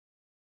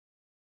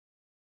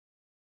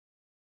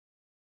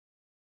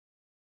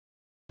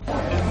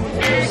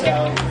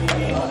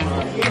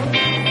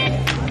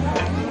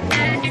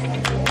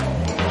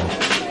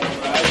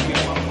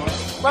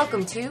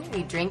Welcome to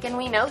We Drink and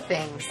We Know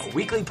Things. A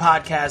weekly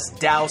podcast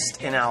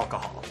doused in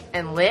alcohol.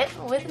 And lit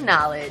with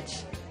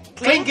knowledge.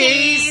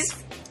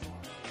 Clinkies!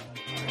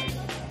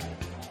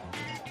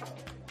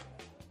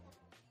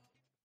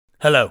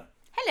 Hello.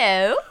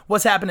 Hello.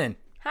 What's happening?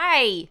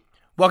 Hi.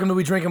 Welcome to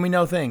We Drink and We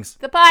Know Things.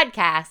 The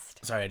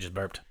podcast. Sorry, I just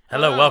burped.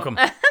 Hello, welcome.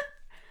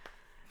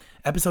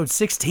 Episode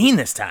 16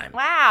 this time.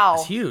 Wow.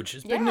 It's huge.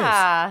 It's big news.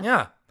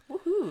 Yeah.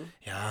 Woohoo.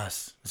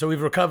 Yes. So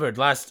we've recovered.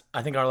 I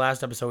think our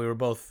last episode we were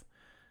both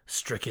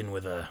stricken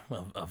with a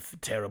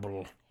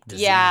terrible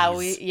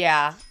disease.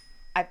 Yeah.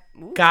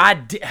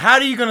 God, how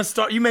are you gonna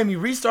start? You made me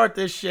restart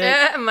this shit.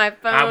 My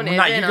phone is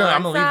I'm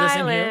gonna leave this in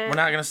silent. here. We're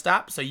not gonna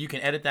stop, so you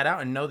can edit that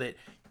out and know that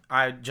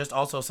I just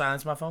also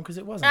silenced my phone because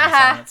it wasn't on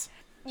silence.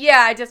 Yeah,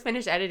 I just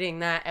finished editing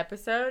that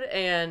episode,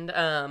 and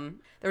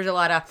there was a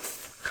lot of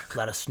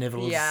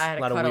Snivels. Yeah, I had to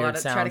a lot cut of a weird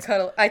lot.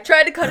 sounds. I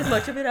tried to cut as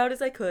much of it out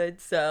as I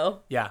could. So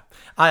Yeah,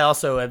 I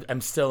also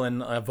am still in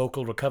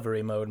vocal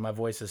recovery mode. My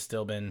voice has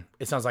still been.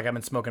 It sounds like I've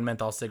been smoking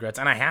menthol cigarettes,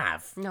 and I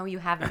have. no, you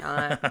have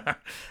not.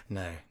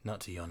 No,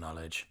 not to your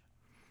knowledge.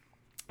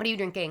 What are you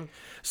drinking?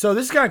 So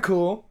this is kind of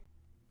cool.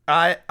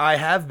 I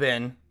have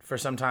been for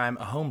some time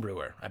a home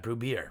brewer. I brew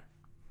beer.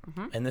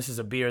 Mm-hmm. And this is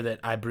a beer that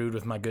I brewed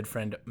with my good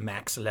friend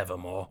Max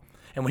Levermore.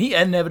 And when he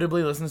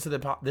inevitably listens to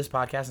this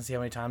podcast and see how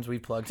many times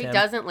we've plugged him. He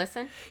doesn't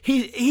listen?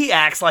 He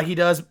acts like he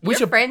does.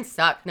 Your friends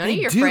suck. None of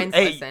your friends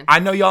listen. I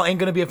know y'all ain't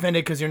going to be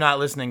offended because you're not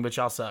listening, but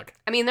y'all suck.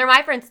 I mean, they're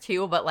my friends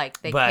too, but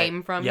they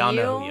came from y'all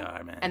you. know who you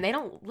are, man. And they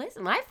don't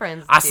listen. My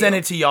friends I do. send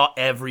it to y'all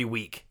every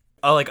week.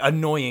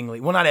 Annoyingly.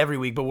 Well, not every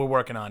week, but we're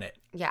working on it.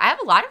 Yeah, I have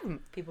a lot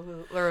of people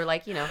who are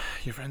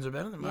Your friends are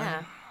better than mine.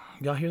 Yeah.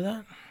 Y'all hear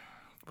that?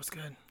 What's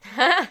good?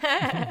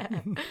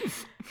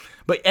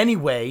 But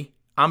anyway,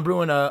 I'm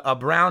brewing a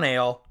brown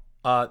ale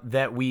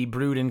that we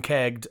brewed and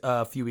kegged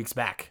a few weeks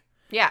back.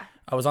 Yeah.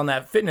 I was on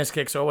that fitness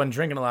kick, so I wasn't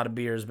drinking a lot of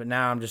beers, but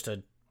now I'm just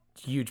a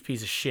huge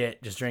piece of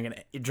shit, just drinking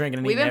and We've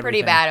eating been pretty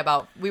everything. bad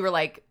about, we were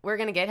like, we're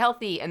going to get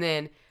healthy, and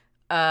then...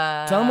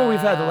 Tell them what we've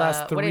had the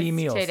last 3 what is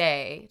meals.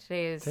 Today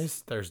is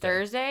Thursday.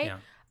 Thursday? Yeah.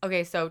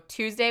 Okay, so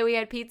Tuesday we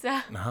had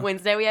pizza,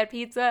 Wednesday we had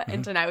pizza,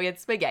 and tonight we had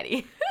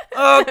spaghetti.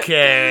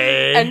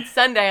 Okay. And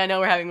Sunday I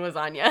know we're having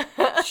lasagna.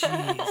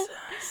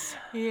 Jesus.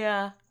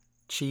 Yeah.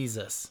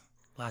 Jesus.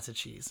 Lots of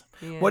cheese.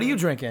 Yeah. What are you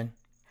drinking?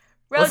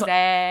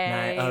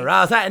 Rosé.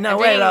 Rosé. No, I'm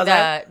wait, drinking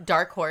Rosé. the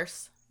Dark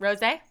Horse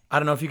Rosé. I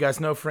don't know if you guys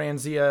know,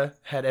 Franzia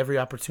had every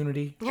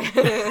opportunity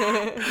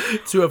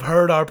to have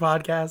heard our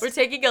podcast. We're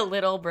taking a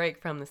little break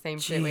from the same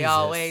shit we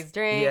always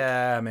drink.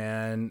 Yeah,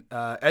 man.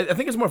 I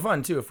think it's more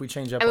fun, too, if we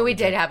change up. I mean, we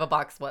did have a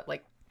box,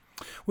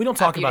 we don't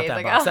talk about days that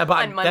ago, box. That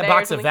on Monday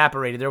box or something.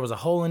 evaporated. There was a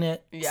hole in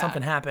it. Yeah.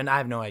 Something happened. I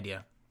have no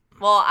idea.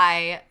 Well,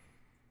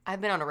 I've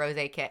been on a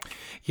rosé kick.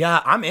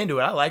 Yeah, I'm into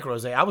it. I like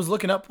rosé. I was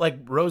looking up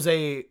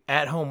rosé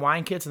at home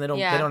wine kits, and they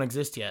don't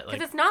exist yet.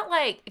 Because it's not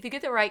if you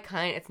get the right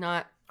kind, it's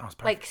not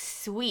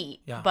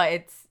sweet, but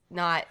it's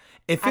not.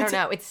 I don't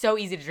know. It's so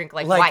easy to drink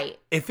white.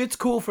 If it's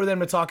cool for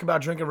them to talk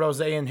about drinking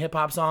rosé in hip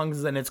hop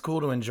songs, then it's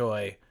cool to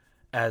enjoy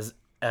as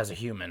a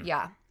human.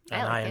 Yeah,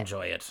 and I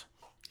enjoy it.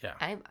 Yeah,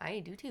 I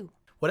do too.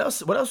 What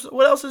else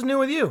is new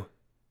with you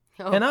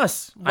and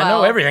us? I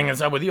know everything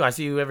that's up with you. I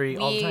see you all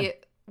the time.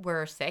 We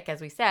were sick,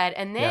 as we said,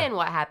 and then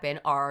what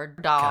happened? Our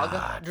dog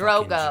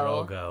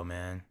Drogo. Drogo,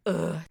 man.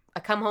 I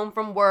come home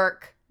from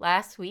work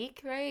last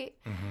week, right?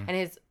 Mm-hmm. And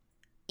his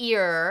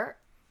ear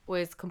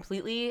was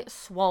completely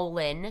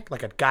swollen,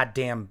 like a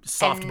goddamn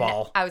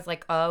softball. And I was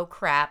like, oh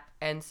crap.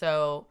 And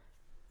so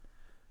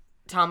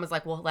Tom was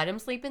like, well, let him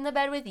sleep in the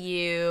bed with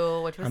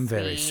you, which was I'm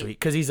very sweet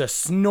because he's a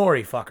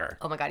snory fucker.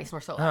 Oh my God, he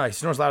snores so loud. Oh, he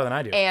snores louder than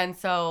I do. And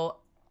so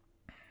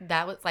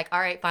that was like, all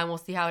right, fine, we'll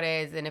see how it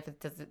is. And if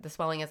the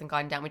swelling hasn't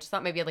gone down, we just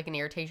thought maybe an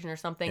irritation or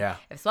something. Yeah.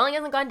 If swelling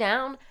hasn't gone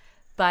down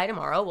by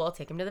tomorrow, we'll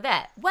take him to the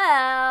vet.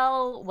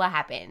 Well, what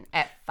happened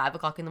at 5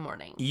 o'clock in the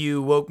morning?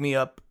 You woke me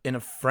up in a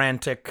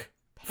frantic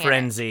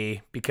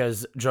frenzy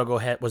because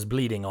Drogo was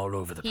bleeding all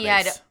over the place. He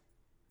had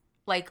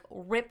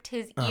ripped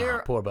his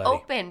ear poor buddy.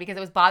 open because it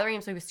was bothering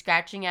him, so he was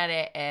scratching at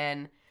it,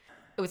 and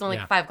it was only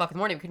 5 o'clock in the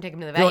morning. We couldn't take him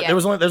to the vet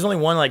yet. There's only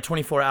one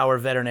 24-hour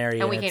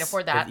veterinarian, and we can't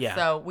afford that. Yeah.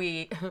 So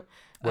we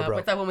We're broke.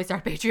 what's up when we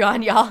start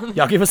Patreon, y'all?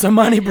 Y'all give us some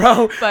money,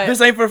 bro. But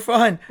this ain't for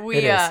fun.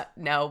 We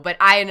no, but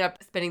I ended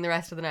up spending the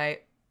rest of the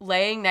night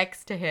laying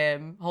next to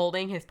him,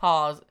 holding his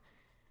paws,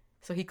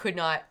 so he could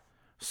not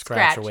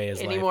scratch away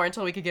his anymore life.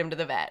 until we could get him to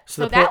the vet.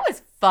 So that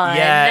was fun.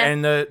 Yeah,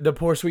 and the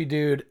poor sweet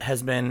dude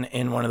has been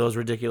in one of those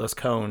ridiculous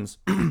cones.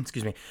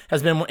 Excuse me.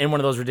 Has been in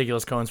one of those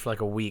ridiculous cones for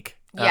a week.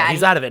 Yeah,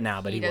 he's out of it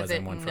now, but he was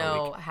in doesn't one for a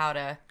know week. how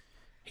to.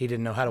 He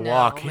didn't know how to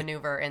walk.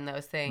 Maneuver in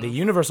those things. The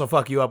universe will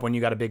fuck you up when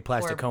you got a big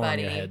plastic Poor cone on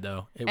buddy. your head,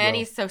 though. And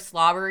he's so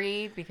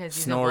slobbery because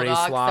he's Snorry, a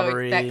bulldog,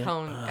 slobbery. so that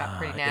cone got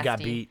pretty nasty. It got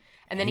beat.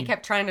 And then he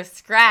kept trying to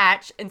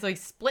scratch, and so he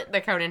split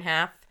the cone in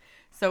half.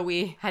 So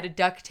we had to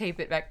duct tape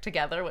it back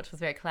together, which was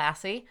very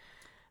classy.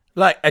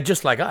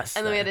 Just like us.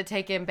 And then we had to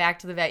take him back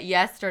to the vet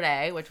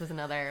yesterday, which was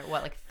another,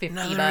 50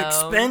 Another bones.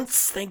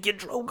 expense. Thank you,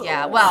 Drogo.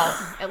 Yeah,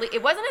 well, at least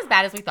it wasn't as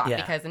bad as we thought Yeah.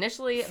 because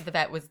initially the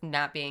vet was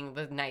not being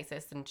the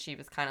nicest, and she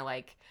was kind of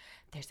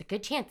there's a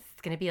good chance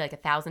it's going to be like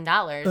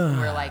 $1,000. And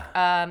we're like,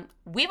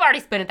 we've already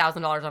spent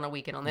 $1,000 on a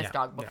weekend on this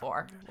dog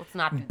before. Let's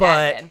not do that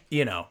But, again.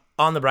 you know,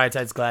 on the bright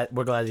side,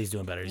 we're glad he's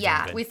doing better. He's doing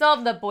good. We still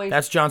have the boys.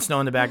 That's Jon Snow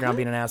in the background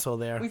being an asshole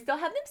there. We still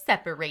have them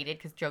separated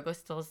because Drogo's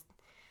still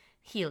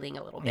healing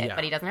a little bit,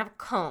 but he doesn't have a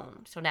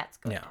cone, so that's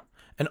good. Yeah.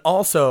 And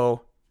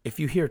also, if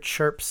you hear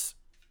chirps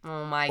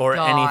Oh my or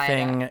God.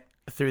 anything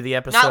through the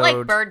episode. Not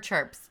like bird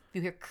chirps.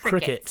 You hear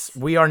crickets.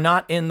 We are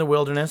not in the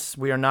wilderness.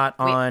 We are not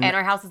on... And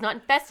our house is not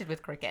infested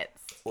with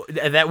crickets.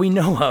 That we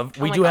know of.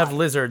 We do have God.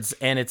 lizards,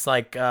 and it's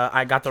like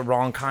I got the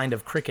wrong kind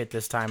of cricket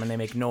this time, and they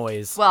make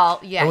noise. Well,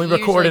 yeah. And we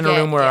record in a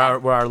room where yeah.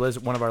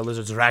 one of our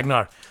lizards,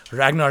 Ragnar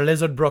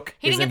Lizardbrook,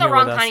 He is didn't in get the here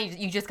wrong with us. kind.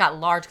 You just got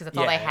large because that's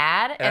all they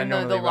had. And I And the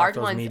normally rock large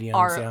those ones mediums,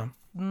 are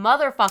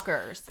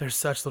motherfuckers. They're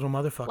such little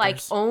motherfuckers. Like,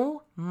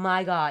 oh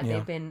my God. Yeah.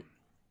 They've been...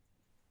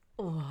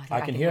 Oh, I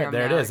can hear it. them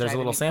There it now. is. There's a Driving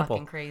little me sample.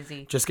 fucking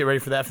crazy. Just get ready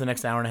for that for the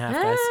next hour and a half,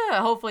 guys.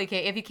 Hopefully,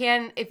 Kate. If you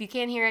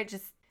can't hear it,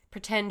 just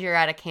pretend you're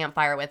at a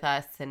campfire with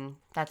us, and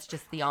that's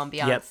just the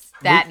ambiance. Yep.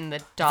 That and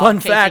the dog Fun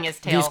chasing fact, his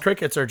tail. these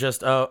crickets are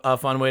just a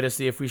fun way to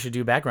see if we should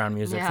do background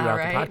music throughout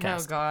the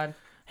podcast. Oh God.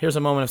 Here's a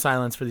moment of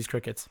silence for these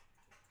crickets.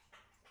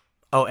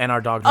 Oh, and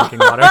our dog drinking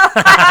water. Oh,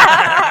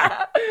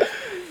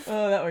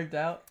 that worked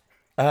out.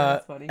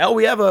 That's funny. Oh,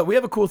 we have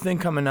a cool thing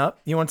coming up.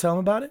 You want to tell them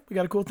about it? We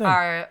got a cool thing.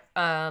 Our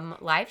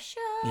live show.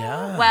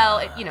 Yeah.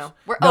 Well,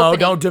 we're No, opening.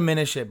 don't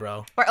diminish it,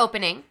 bro. We're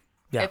opening.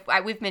 Yeah.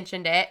 We've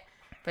mentioned it,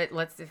 but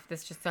if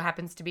this just so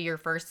happens to be your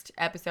first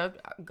episode,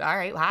 all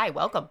right, hi,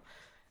 welcome.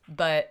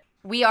 But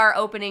we are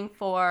opening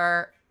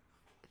for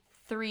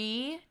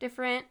 3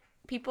 different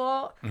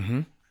people.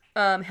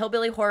 Mm-hmm.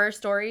 Hillbilly Horror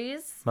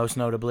Stories, Most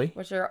notably.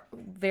 which are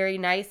very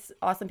nice,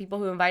 awesome people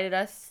who invited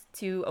us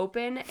to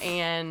open,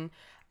 and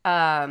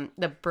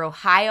the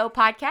Brohio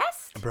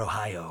podcast.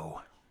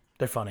 Brohio.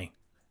 They're funny.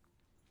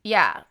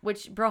 Yeah,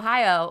 which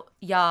Brohio,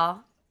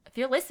 y'all, if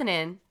you're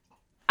listening,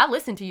 I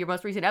listened to your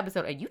most recent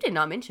episode and you did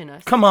not mention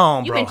us. Come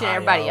on, You Brohio. mentioned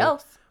everybody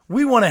else.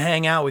 We want to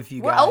hang out with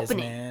you We're guys,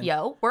 opening, man.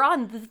 yo. We're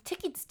on the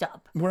ticket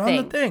stub. We're on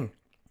the thing.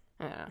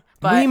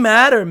 But We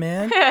matter,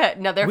 man.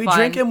 no, they're we fun.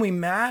 drink and we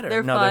matter.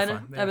 They're no, fun. They're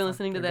fun. I've been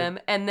listening to them.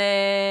 And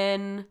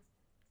then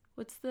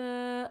what's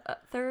the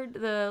third?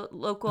 The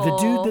local. The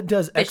dude that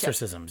does bishop.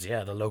 exorcisms.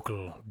 Yeah, the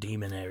local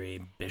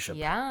demonary bishop.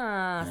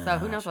 Yeah. So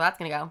who knows where that's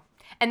gonna go?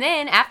 And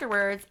then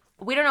afterwards,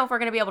 we don't know if we're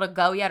gonna be able to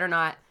go yet or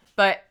not.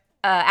 But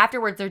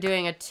afterwards, they're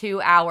doing a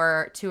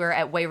 2-hour tour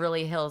at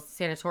Waverly Hills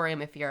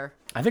Sanatorium. If you're,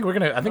 I think we're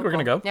gonna go. I think we're Yeah,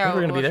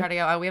 gonna be we'll there. try to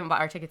go. We haven't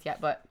bought our tickets yet,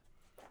 but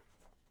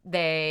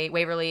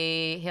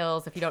Waverly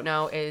Hills, if you don't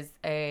know, is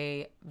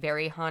a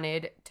very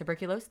haunted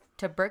tuberculosis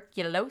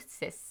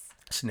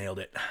Snailed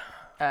it.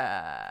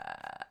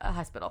 a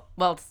hospital.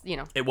 Well, it's,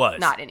 It was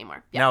not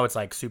anymore. Yeah. Now it's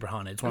like super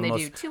haunted. It's one of And the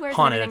they most do tours and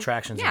haunted everything.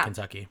 attractions in Yeah.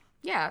 Kentucky.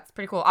 Yeah, it's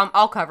pretty cool.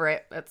 I'll cover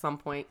it at some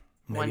point.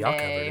 Maybe one I'll day.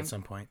 cover it at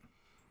some point.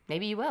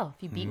 Maybe you will.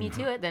 If you beat me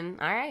to it, then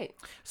all right.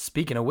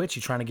 Speaking of which,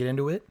 you trying to get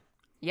into it?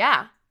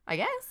 Yeah, I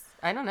guess.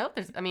 I don't know.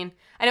 I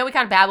know we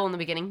kind of babble in the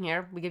beginning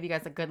here. We give you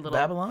guys a good little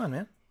Babylon,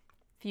 man.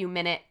 few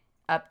minute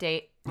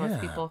update. Most Yeah.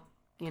 people,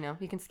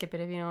 you can skip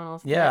it if you don't want to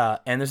listen to Yeah,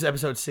 and this is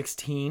episode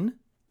 16. it.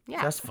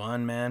 Yeah. That's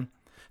fun, man.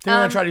 I think we're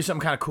gonna try to do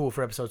something kind of cool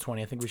for episode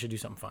 20. I think we should do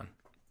something fun.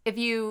 If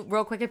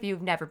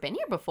you've never been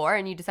here before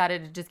and you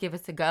decided to just give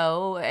us a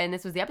go, and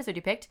this was the episode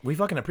you picked, We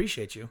fucking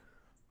appreciate you.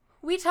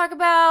 we talk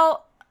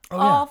about Oh,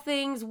 all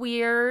things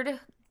weird,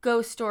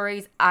 ghost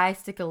stories. I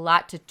stick a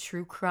lot to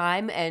true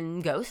crime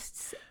and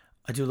ghosts.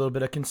 I do a little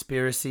bit of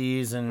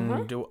conspiracies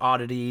and do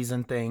oddities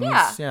and things.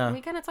 Mm-hmm. Yeah. Yeah. We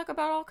kind of talk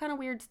about all kind of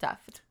weird stuff.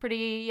 It's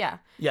pretty, yeah.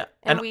 Yeah.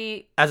 And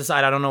And as a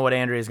side, I don't know what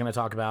Andrea is going to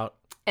talk about.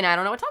 and I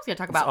don't know what Tom's going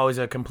to talk It's about. always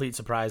a complete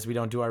surprise. We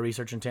don't do our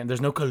research in tandem.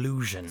 There's no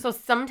collusion. So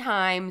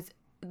sometimes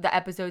the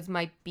episodes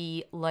might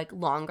be like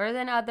longer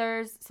than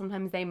others.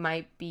 Sometimes they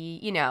might be,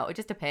 it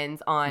just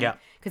depends on, Yeah.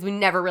 because we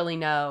never really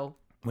know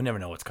We never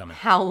know what's coming.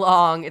 how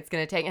long it's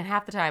going to take. And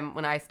half the time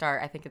when I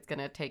start, I think it's going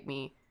to take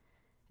me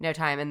no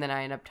time. And then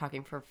I end up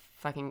talking for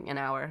fucking an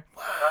hour.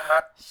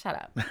 Shut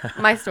up.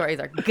 My stories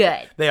are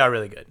good. They are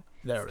really good.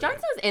 They're really good.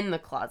 Johnson's in the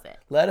closet.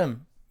 Let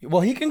him.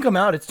 Well, he can come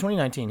out. It's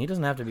 2019. He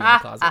doesn't have to be in the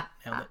closet.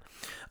 Nailed it.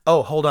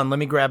 Oh, hold on. Let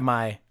me grab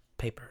my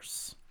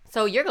papers.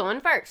 So you're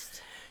going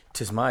first.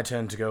 'Tis my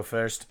turn to go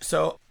first.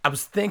 So I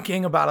was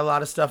thinking about a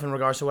lot of stuff in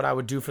regards to what I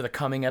would do for the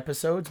coming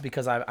episodes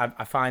because I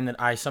find that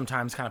I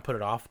sometimes kind of put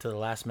it off to the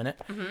last minute.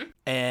 Mm-hmm.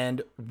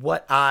 And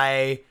what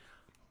I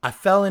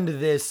fell into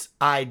this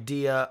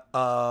idea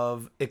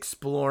of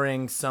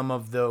exploring some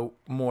of the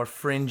more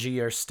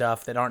fringier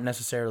stuff that aren't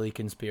necessarily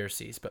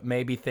conspiracies, but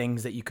maybe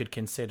things that you could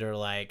consider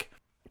like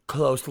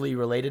closely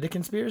related to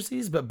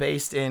conspiracies, but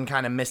based in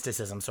kind of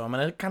mysticism. So I'm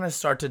going to kind of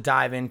start to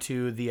dive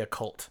into the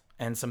occult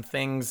and some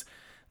things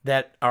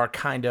that are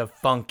kind of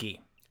funky.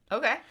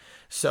 Okay.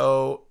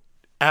 So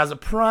as a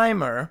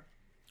primer,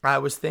 I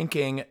was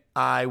thinking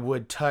I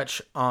would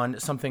touch on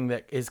something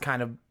that is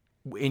kind of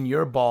in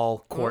your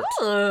ball court.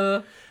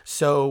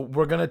 So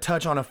we're going to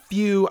touch on a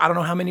few, I don't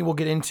know how many we'll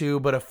get into,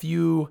 but a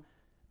few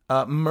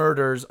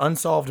murders,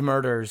 unsolved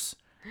murders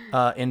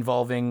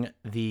involving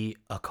the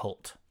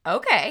occult.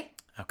 Okay.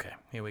 Okay,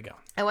 here we go.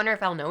 I wonder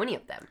if I'll know any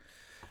of them.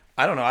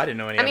 I don't know. I didn't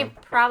know any I of mean, them.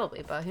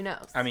 probably, but who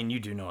knows? I mean, you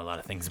do know a lot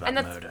of things about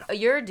And murder.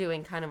 you're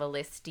doing kind of a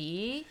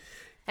listy,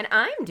 and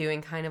I'm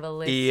doing kind of a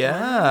listy.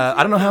 Yeah.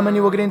 I don't know how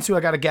many we'll get into. I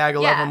got a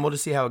gaggle of Yeah. them. We'll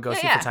just see how it goes.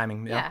 See for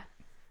timing. Yeah.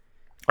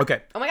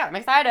 Okay. Oh my god, I'm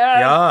excited.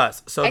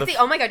 Yes. So I see.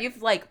 Oh my god,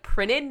 you've like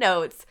printed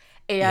notes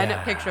and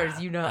Yeah.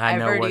 pictures. You know, I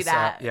know ever do what's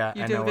that. up. Yeah,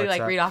 You I know typically what's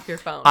like up. read off your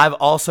phone. I've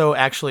also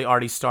actually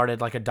already started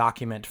like a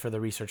document for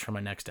the research for my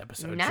next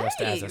episode,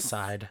 just as a Nice.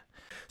 side.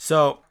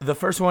 So the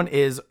first one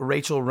is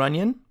Rachel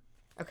Runyon.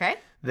 Okay.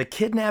 The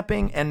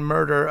kidnapping and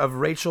murder of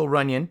Rachel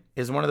Runyon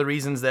is one of the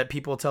reasons that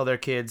people tell their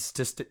kids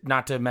to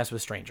not to mess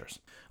with strangers.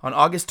 On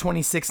August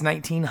 26,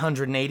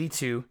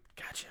 1982,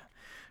 gotcha.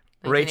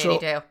 Rachel,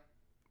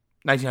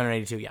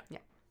 1982, yeah.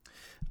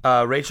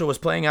 Rachel was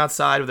playing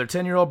outside with her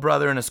 10-year-old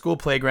brother in a school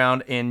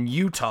playground in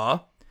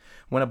Utah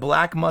when a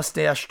black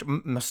mustached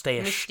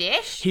mustache.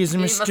 He's a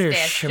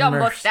mustache. Your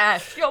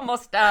mustache. Your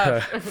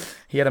mustache.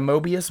 He had a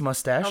Mobius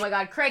mustache. Oh my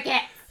god,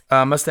 cricket.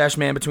 Mustache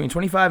man between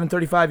 25 and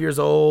 35 years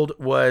old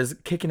was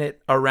kicking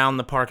it around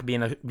the park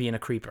being a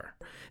creeper.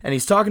 And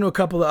he's talking to a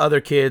couple of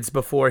other kids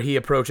before he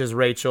approaches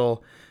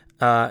Rachel.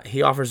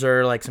 He offers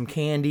her like some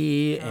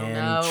candy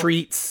and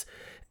treats.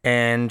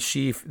 And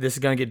this is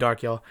going to get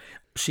dark, y'all.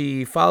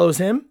 She follows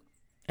him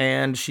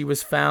and she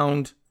was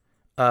found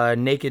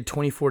naked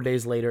 24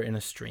 days later in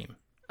a stream.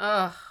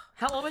 Ugh.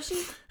 How old was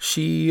she?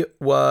 She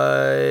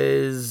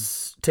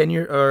was 10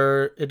 years,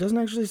 or it doesn't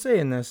actually say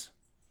in this.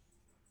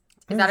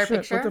 Is that her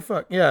picture? What the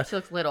fuck? Yeah. She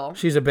looks little.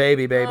 She's a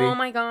baby. Oh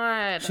my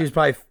god. She's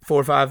probably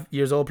 4 or 5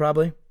 years old,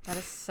 probably. That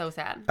is so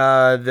sad.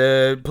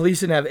 The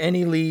police didn't have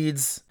any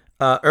leads.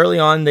 Early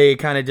on, they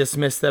kind of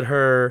dismissed that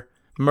her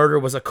murder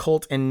was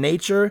occult in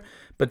nature.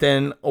 But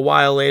then a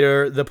while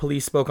later, the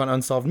police spoke on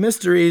Unsolved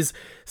Mysteries.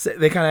 So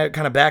they kind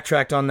of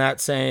backtracked on that,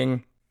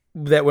 saying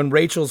that when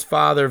Rachel's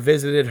father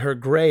visited her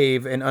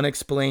grave, an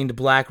unexplained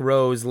black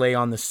rose lay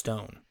on the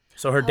stone.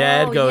 So her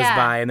dad goes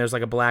by, and there's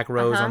like a black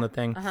rose on the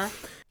thing.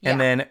 And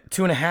then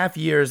 2.5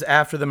 years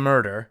after the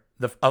murder,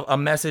 a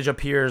message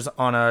appears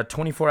on a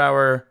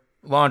 24-hour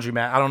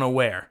laundromat. I don't know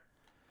where,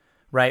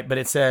 right? But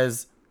it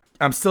says,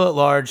 "I'm still at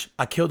large.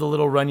 I killed a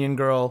little Runyon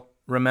girl.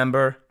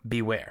 Remember,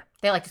 beware."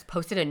 They like just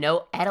posted a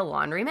note at a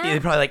laundromat? They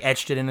probably like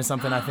etched it into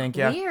something, I think.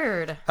 Yeah.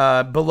 Weird.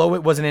 Below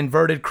it was an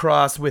inverted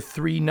cross with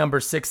 3 number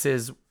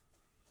 6s,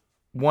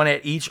 one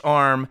at each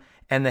arm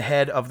and the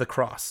head of the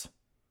cross.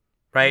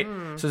 Right?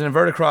 So it's an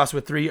inverted cross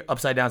with 3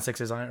 upside down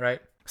 6s on it, right?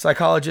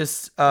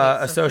 Psychologists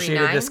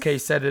associated this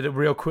case said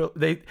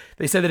that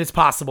they said that it's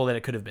possible that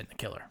it could have been the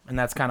killer. And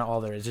that's kind of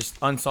all there is. Just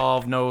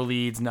unsolved, no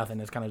leads,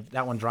 nothing. It's kind of,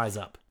 that one dries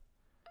up.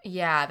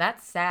 Yeah,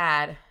 that's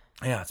sad.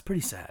 Yeah, it's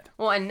pretty sad.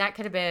 Well, and that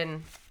could have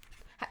been...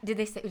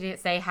 Did it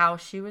say how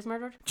she was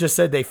murdered? Just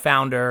said they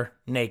found her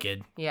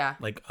naked. Yeah.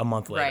 Like a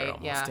month later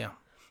almost. Yeah.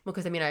 Well,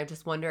 because I mean, I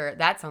just wonder,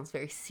 that sounds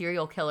very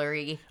serial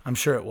killer-y. I'm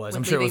sure it was.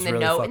 I'm sure it was leaving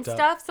really the note fucked and up.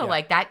 stuff. So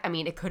like that, I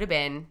mean, it could have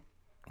been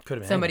Could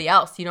have somebody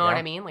else. You know what Yeah.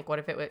 I mean? Like, what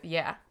if it was,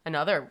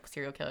 another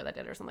serial killer that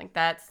did it or something?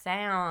 That's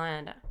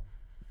sad.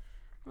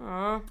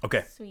 Aw,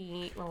 Okay.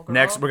 sweet little girl.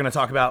 Next, we're going to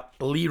talk about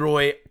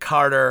Leroy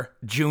Carter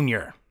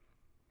Jr.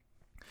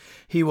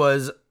 He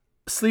was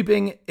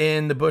sleeping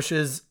in the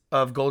bushes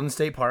of Golden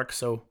State Park,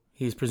 so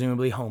he's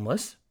presumably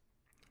homeless.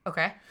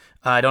 Okay.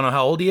 I don't know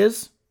how old he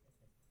is.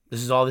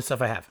 This is all the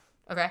stuff I have.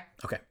 Okay.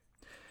 Okay.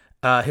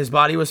 His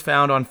body was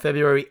found on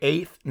February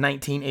 8th,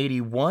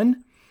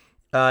 1981,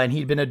 and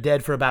he'd been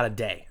dead for about a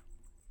day.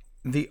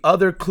 The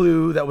other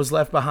clue that was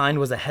left behind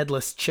was a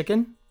headless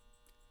chicken,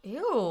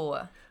 Ew.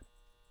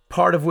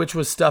 part of which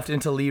was stuffed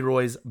into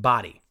Leroy's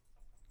body.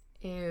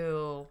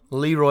 Ew.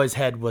 Leroy's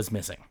head was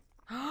missing.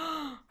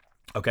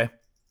 Okay.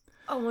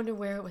 I wonder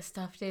where it was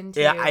stuffed into.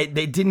 Yeah,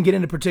 they didn't get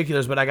into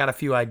particulars, but I got a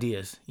few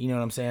ideas. You know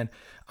what I'm saying?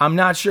 I'm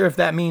not sure if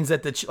that means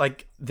that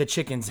the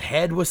chicken's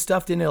head was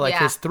stuffed into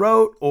his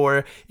throat,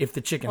 or if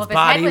the chicken's Well, if his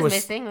body head was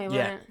missing, we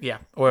wouldn't. yeah,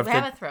 or if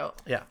have a throat.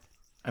 yeah,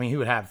 I mean he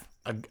would have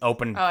an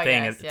open I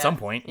thing guess, at some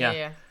point, Yeah, yeah,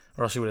 yeah.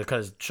 or else he would have cut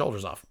his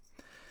shoulders off.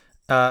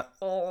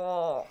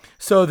 Oh.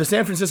 So the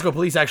San Francisco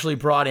police actually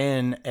brought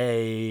in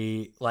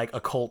a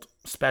occult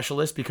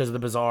specialist because of the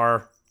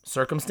bizarre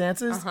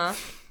circumstances. Uh-huh.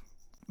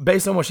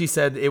 Based on what she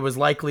said, it was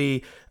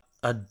likely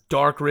a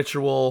dark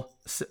ritual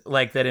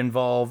that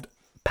involved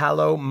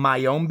Palo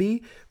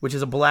Mayombe, which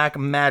is a black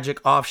magic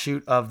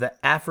offshoot of the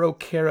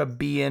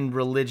Afro-Caribbean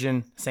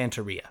religion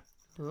Santeria.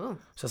 Ooh.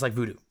 So it's like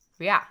voodoo.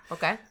 Yeah.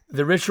 Okay.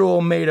 The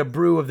ritual made a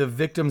brew of the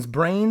victim's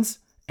brains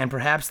and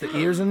perhaps the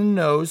ears and the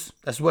nose.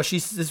 This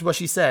is what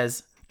she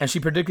says. And she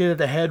predicted that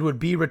the head would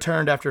be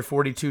returned after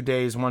 42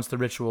 days once the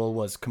ritual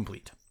was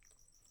complete.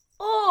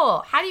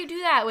 Oh, how do you do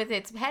that with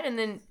its head and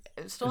then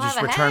still have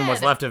Just a return head?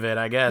 what's left of it,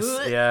 I guess.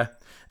 Ugh. Yeah.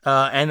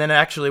 And then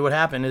actually what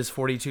happened is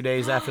 42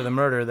 days after the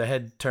murder, the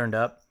head turned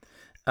up.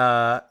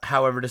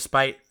 However,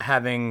 despite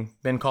having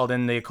been called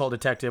in, the occult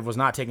detective was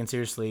not taken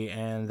seriously,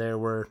 and there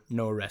were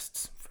no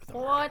arrests for the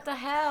murder. What the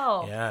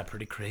hell? Yeah,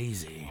 pretty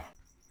crazy.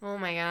 Oh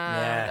my god.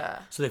 Yeah.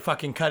 So they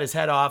fucking cut his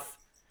head off,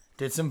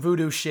 did some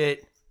voodoo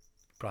shit,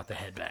 brought the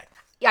head back.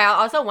 Yeah,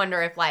 I also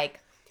wonder if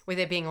with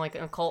it being like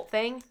an occult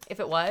thing. If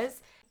it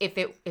was, if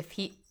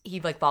he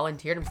like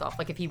volunteered himself,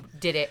 like if he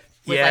did it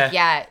with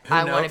I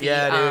want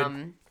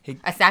to be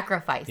a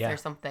sacrifice or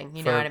something.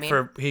 You know what I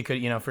mean? He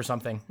could, for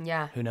something.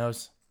 Yeah. Who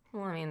knows?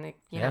 Well, I mean,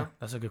 you know,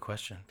 that's a good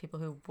question. People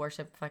who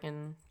worship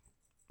fucking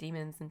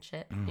demons and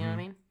shit. You know what I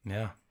mean?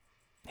 Yeah.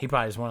 He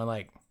probably just wanted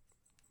like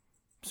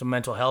some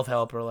mental health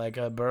help or like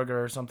a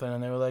burger or something,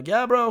 and they were like,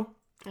 "Yeah, bro.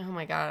 Oh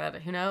my god,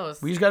 who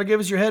knows? We just got to give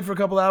us your head for a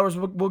couple hours.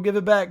 We'll give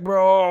it back,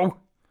 bro."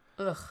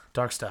 Ugh.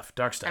 Dark stuff.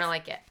 I don't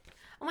like it.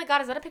 Oh my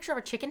god, is that a picture of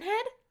a chicken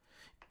head?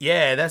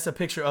 Yeah, that's a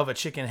picture of a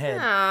chicken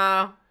head.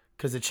 Oh.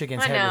 Because the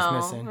chicken's head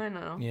was missing. I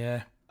know.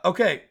 Yeah.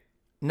 Okay.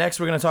 Next,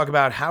 we're going to talk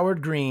about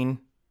Howard Green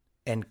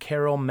and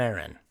Carol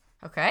Marin.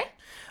 Okay.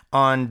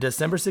 On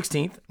December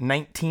 16th,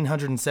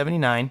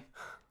 1979,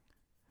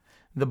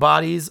 the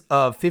bodies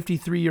of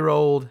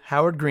 53-year-old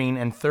Howard Green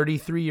and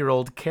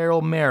 33-year-old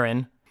Carol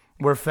Marin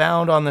were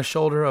found on the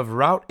shoulder of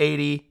Route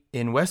 80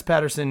 in West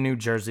Paterson, New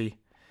Jersey.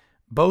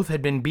 Both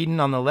had been beaten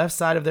on the left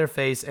side of their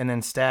face and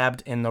then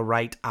stabbed in the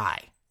right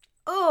eye.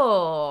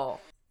 Oh.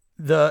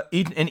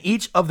 In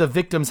each of the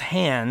victims'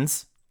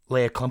 hands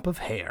lay a clump of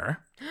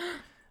hair.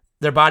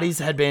 Their bodies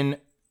had been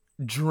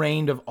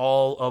drained of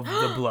all of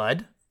the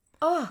blood.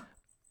 Oh.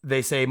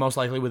 They say most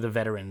likely with a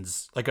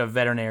veterinarian's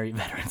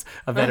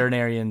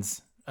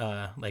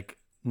like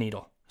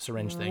needle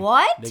syringe thing.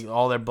 What?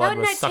 All their blood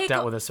was sucked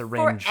out with a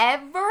syringe.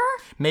 Forever?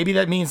 Maybe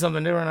that means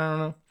something different. I don't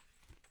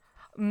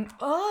know.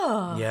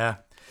 Oh. Yeah.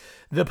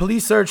 The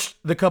police searched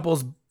the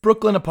couple's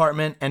Brooklyn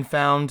apartment and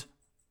found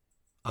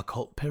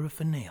occult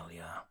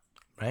paraphernalia.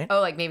 Right?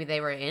 Oh, like maybe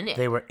they were in it.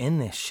 They were in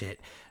this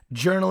shit.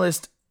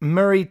 Journalist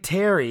Murray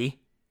Terry,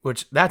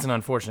 which that's an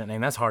unfortunate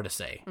name. That's hard to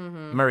say.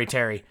 Mm-hmm. Murray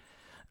Terry.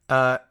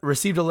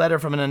 Received a letter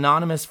from an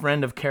anonymous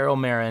friend of Carol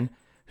Marin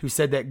who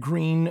said that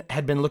Green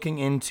had been looking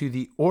into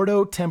the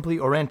Ordo Templi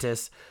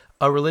Orientis,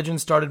 a religion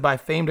started by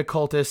famed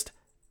occultist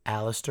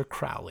Aleister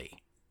Crowley.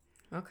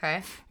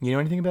 Okay. You know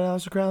anything about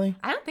Aleister Crowley?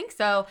 I don't think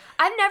so.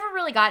 I've never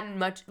really gotten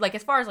much, like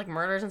as far as like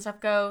murders and stuff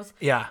goes.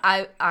 Yeah.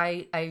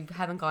 I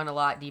haven't gone a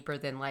lot deeper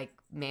than like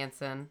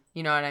Manson.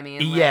 You know what I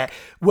mean? Yeah.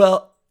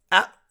 Well,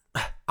 I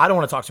don't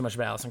want to talk too much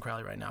about Aleister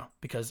Crowley right now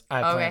because I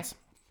have plans.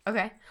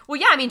 Okay. Well,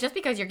 yeah, I mean, just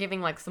because you're giving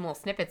like some little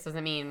snippets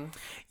doesn't mean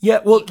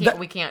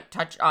we can't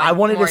touch on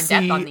more in depth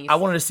on these. I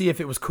wanted to see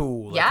if it was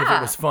cool, like if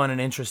it was fun and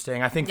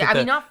interesting. I think I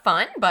mean, not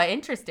fun, but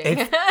interesting.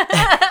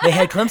 They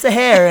had clumps of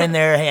hair in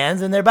their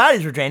hands and their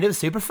bodies were drained. It was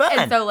super fun.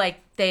 And so like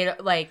they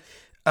like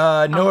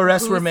no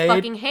arrests were made.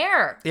 Fucking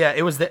hair. Yeah,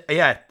 it was hair?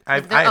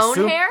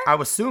 I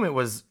would assume it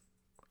was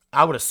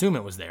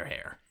their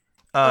hair.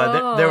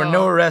 There were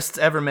no arrests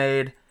ever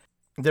made.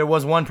 There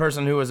was one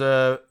person who was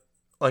a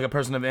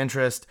person of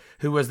interest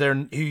who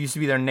used to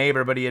be their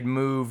neighbor, but he had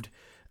moved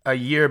a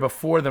year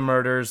before the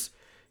murders.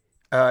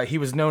 He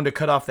was known to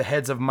cut off the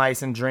heads of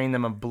mice and drain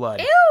them of blood.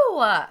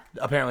 Ew!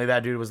 Apparently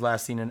that dude was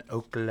last seen in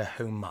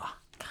Oklahoma.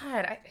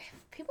 God,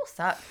 people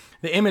suck.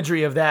 The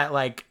imagery of that,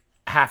 like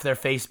half their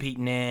face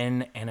beaten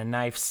in and a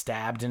knife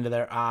stabbed into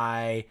their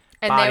eye,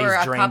 and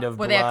bodies drained of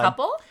blood. Were they a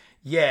couple?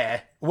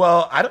 Yeah.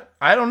 Well,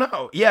 I don't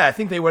know. Yeah, I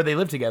think they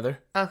lived together.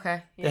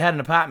 Okay. Yeah. They had an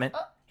apartment.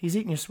 He's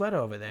eating your sweater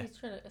over there.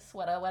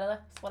 Sweater weather.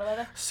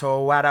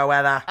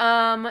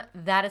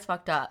 That is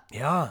fucked up.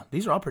 Yeah,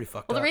 these are all pretty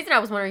fucked up. Well, the reason I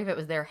was wondering if it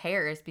was their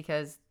hair is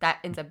because that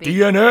ends up being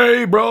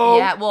DNA, bro.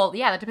 Yeah, well,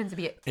 yeah, that depends.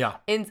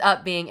 Ends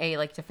up being a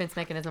like defense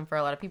mechanism for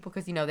a lot of people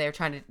because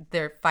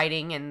they're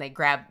fighting and they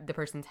grab the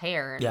person's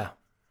hair. And,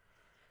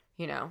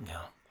 Yeah.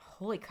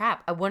 Holy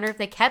crap! I wonder if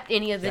they kept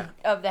any of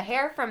the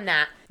hair from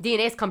that.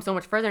 DNA's come so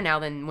much further now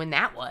than when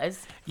that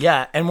was.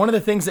 Yeah, and one of the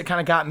things that kind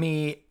of got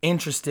me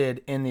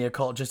interested in the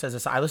occult, just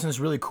as I listened to this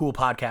really cool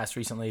podcast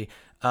recently,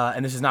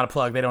 and this is not a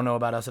plug; they don't know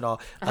about us at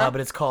all, but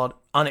it's called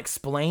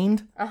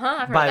Unexplained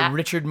by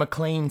Richard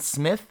McLean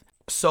Smith.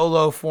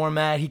 Solo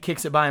format, he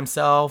kicks it by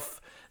himself,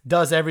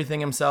 does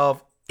everything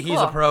himself. He's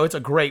a pro. It's a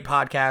great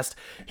podcast.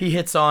 He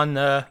hits on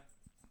the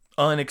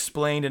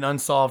unexplained and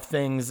unsolved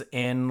things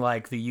in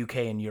like the UK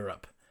and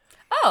Europe.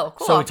 Oh,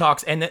 cool. So he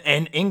talks, and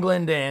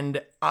England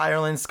and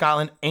Ireland,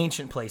 Scotland,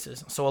 ancient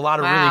places. So a lot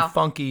of really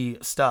funky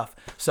stuff.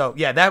 So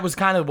yeah, that was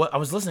kind of what I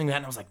was listening to that,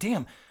 and I was like,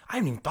 damn, I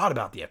haven't even thought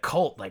about the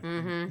occult. Like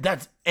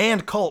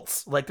and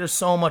cults. Like there's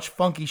so much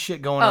funky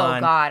shit going on.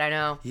 Oh God, I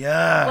know.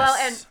 Yes. Well,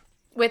 and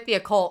with the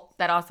occult,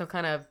 that also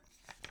kind of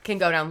can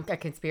go down a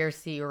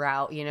conspiracy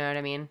route. You know what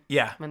I mean?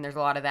 Yeah. I mean, there's a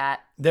lot of that.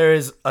 There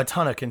is a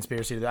ton of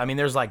conspiracy to that. I mean,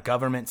 there's like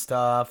government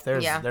stuff.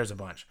 There's a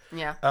bunch.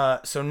 Yeah.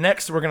 So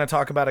next we're going to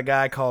talk about a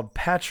guy called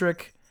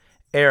Patrick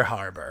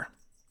Earhaber.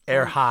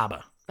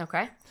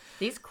 Okay.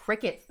 These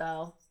crickets,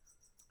 though.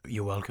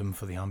 You're welcome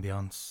for the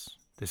ambiance.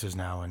 This is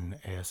now an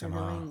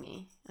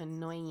ASMR.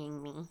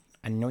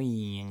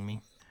 Annoying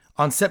me.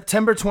 On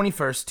September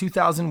 21st,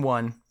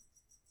 2001,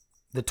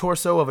 the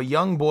torso of a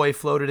young boy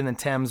floated in the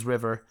Thames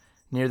River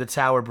near the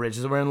Tower Bridge.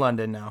 We're in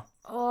London now.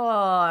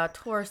 Oh,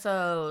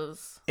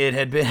 torsos. It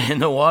had been in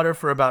the water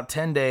for about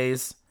 10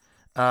 days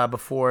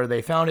before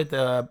they found it.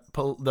 The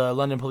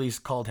London police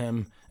called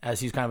him, as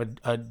he's kind of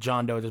a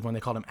John Doe, when they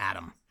called him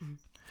Adam.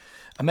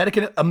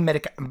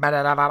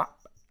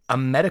 A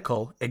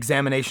medical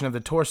examination of the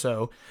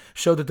torso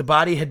showed that the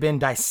body had been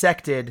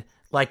dissected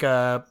like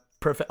a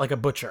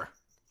butcher.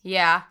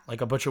 Yeah.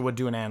 Like a butcher would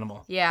do an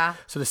animal. Yeah.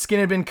 So the skin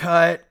had been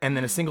cut, and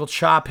then a single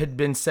chop had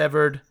been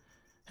severed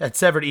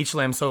each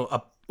limb,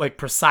 so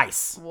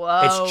precise.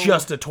 Whoa. It's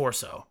just a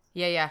torso.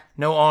 Yeah.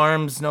 No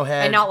arms, no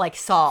head. And not like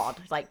sawed.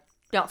 Like,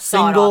 not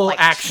single sawed off,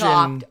 action.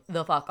 chopped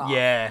the fuck off.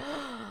 Yeah.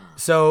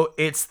 So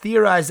it's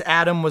theorized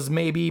Adam was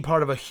maybe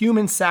part of a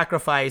human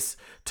sacrifice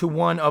to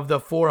one of the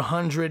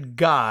 400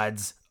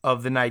 gods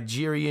of the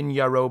Nigerian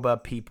Yoruba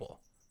people.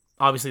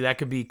 Obviously, that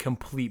could be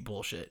complete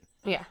bullshit.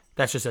 Yeah.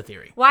 That's just a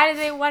theory. What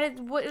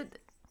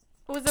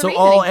was the So reasoning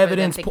all for them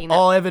evidence thinking that?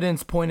 all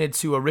evidence pointed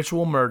to a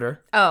ritual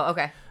murder. Oh,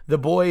 okay. The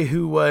boy,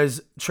 who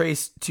was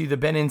traced to the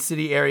Benin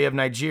City area of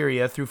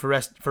Nigeria through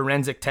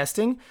forensic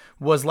testing,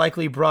 was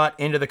likely brought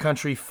into the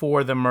country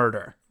for the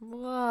murder.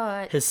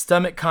 What? His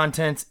stomach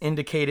contents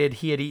indicated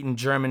he had eaten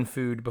German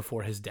food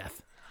before his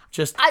death.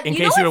 Just in You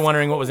case know you were what's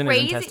wondering what was in his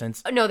crazy?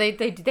 intestines. No, they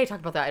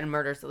talked about that in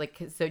Murders.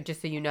 Like, so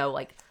just so you know,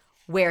 like,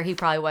 where he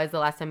probably was the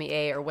last time he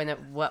ate, or when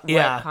what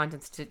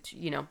contents to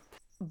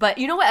But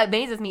you know what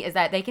amazes me is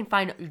that they can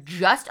find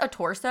just a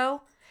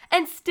torso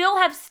and still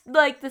have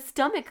like the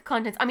stomach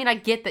contents. I mean, I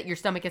get that your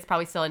stomach is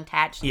probably still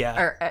intact,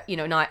 or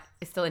not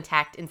is still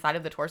intact inside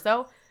of the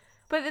torso.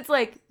 But it's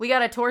like, we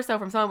got a torso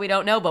from someone we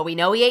don't know, but we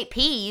know he ate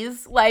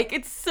peas. Like,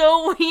 it's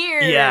so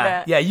weird.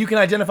 Yeah, you can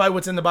identify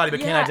what's in the body, but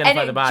can't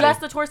identify the body.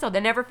 Just the torso. They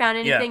never found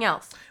anything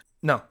else.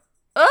 No.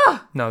 Ugh.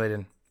 No, they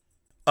didn't.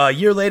 A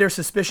year later,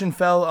 suspicion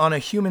fell on a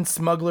human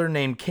smuggler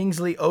named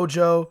Kingsley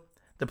Ojo.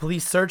 The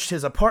police searched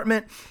his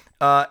apartment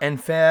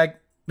and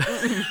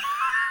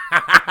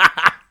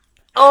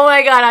Oh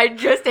my god, I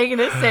just taken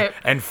a sip.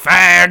 And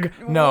fag.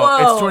 No, Whoa.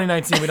 It's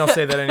 2019. We don't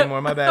say that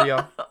anymore. My bad,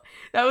 y'all.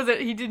 That was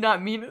it. He did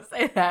not mean to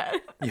say that.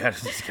 Yeah,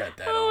 just got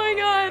that. Oh my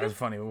god. That was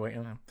funny.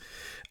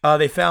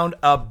 They found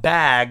a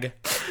bag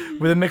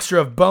with a mixture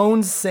of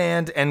bones,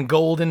 sand, and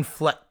golden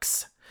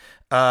flecks.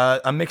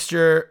 A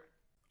mixture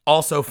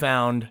also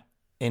found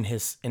in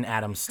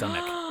Adam's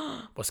stomach.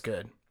 What's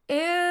good? Ew.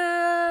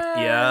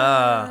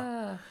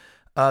 Yeah.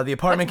 The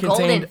apartment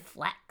contained golden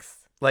flecks.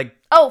 like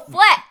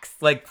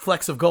flecks. like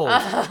flecks of gold.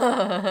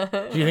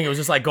 Do you think it was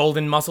just like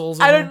golden muscles?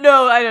 I don't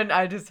know. I don't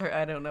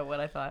know what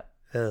I thought.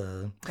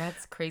 know.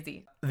 That's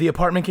crazy. The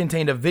apartment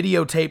contained a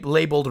videotape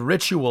labeled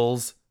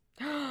 "Rituals,"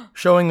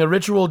 showing the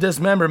ritual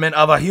dismemberment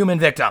of a human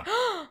victim.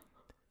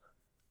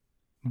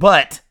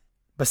 But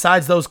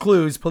besides those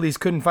clues, police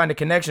couldn't find a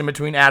connection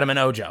between Adam and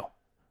Ojo.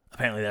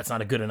 Apparently, that's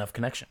not a good enough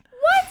connection.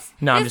 What?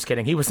 No, I'm just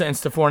kidding. He was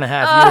sentenced to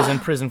 4.5 years in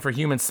prison for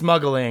human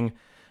smuggling,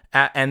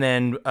 and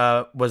then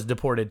was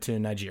deported to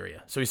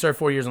Nigeria. So he served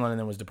 4 years in London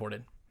and then was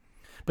deported.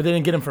 But they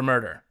didn't get him for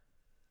murder.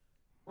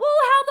 Well,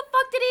 how the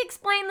fuck did he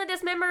explain the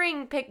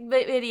dismembering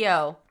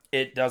video?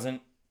 It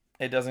doesn't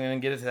even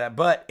get into that.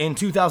 But in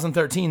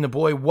 2013, the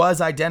boy was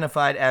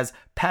identified as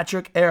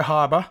Patrick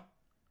Erhaber.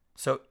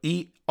 So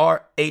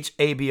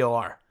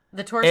Erhabor.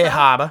 The torso?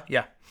 Erhaber,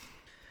 yeah.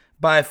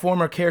 By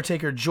former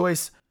caretaker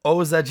Joyce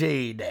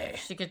Ozajede.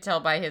 She could tell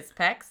by his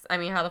pecs. I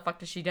mean, how the fuck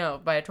does she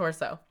know? By a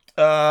torso.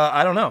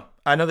 I don't know.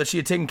 I know that she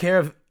had taken care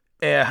of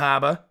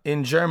Erhaber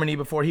in Germany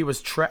before he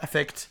was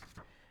trafficked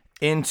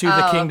into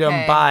the kingdom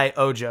by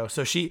Ojo.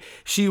 So she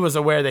was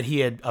aware that he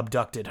had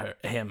abducted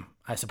him,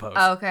 I suppose.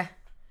 Oh, okay.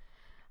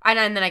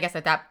 And then I guess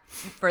at that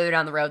further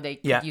down the road, they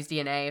could use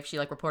DNA if she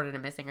reported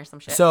him missing or some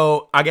shit.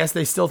 So I guess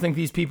they still think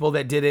these people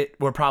that did it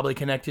were probably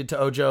connected to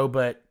Ojo,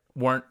 but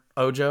weren't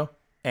Ojo.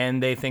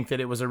 And they think that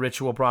it was a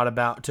ritual brought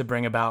about to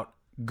bring about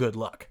good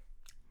luck.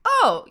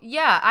 Oh,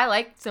 yeah. I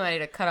like somebody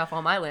to cut off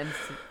all my limbs.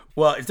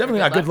 Well, it's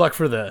definitely not good luck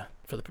for the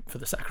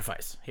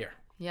sacrifice here.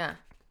 Yeah.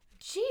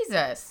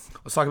 Jesus.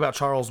 Let's talk about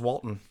Charles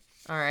Walton.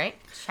 All right.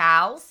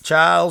 Charles.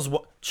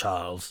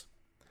 Charles.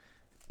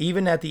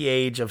 Even at the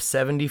age of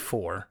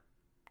 74,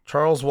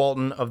 Charles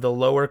Walton of the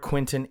Lower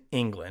Quinton,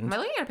 England. Am I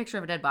looking at a picture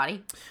of a dead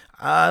body?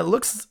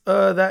 Looks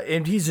that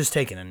and he's just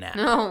taking a nap.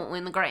 No,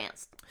 in the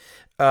grass.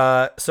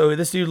 So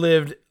this dude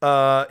lived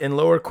in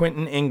Lower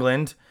Quinton,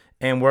 England,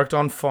 and worked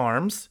on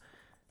farms.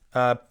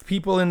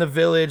 People in the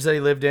village that he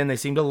lived in, they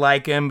seemed to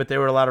like him, but there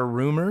were a lot of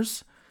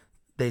rumors.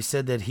 They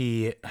said that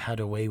he had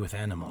a way with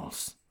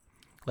animals.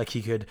 Like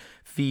he could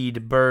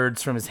feed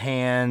birds from his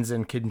hands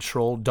and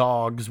control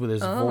dogs with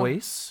his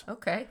voice.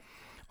 Okay.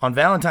 On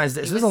Valentine's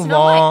Day, this is a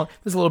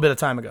little bit of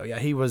time ago. Yeah,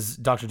 he was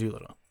Dr.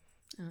 Dolittle.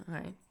 All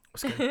right.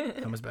 Was good.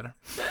 That was better.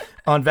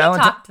 On He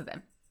Valentine's, talked to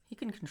them. He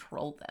can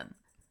control them.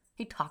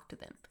 He talked to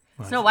them.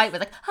 Snow White was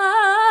like,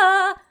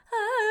 ah,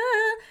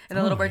 ah, and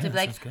the little birds would be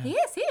like,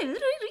 yes,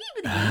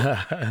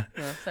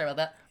 sorry about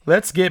that.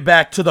 let's get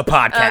back to the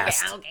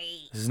podcast.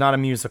 Okay. This is not a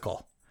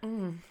musical.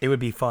 It would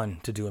be fun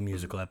to do a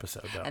musical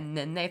episode, though. And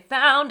then they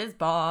found his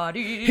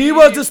body. He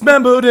was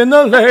dismembered in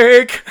the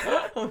lake.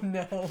 Oh,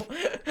 no.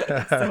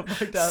 That's so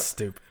fucked up.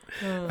 Stupid.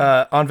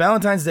 On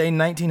Valentine's Day,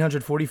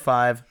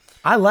 1945,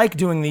 I like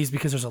doing these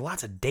because there's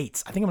lots of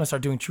dates. I think I'm going to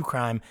start doing true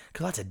crime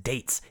because lots of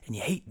dates. And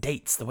you hate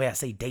dates the way I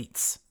say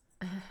dates.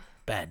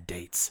 Bad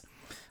dates.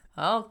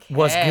 Okay.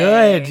 What's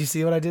good? You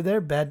see what I did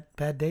there?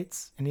 Bad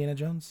dates, Indiana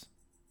Jones.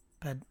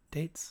 Bad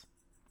dates.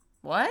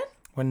 What?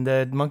 When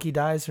the monkey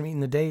dies from eating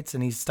the dates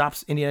and he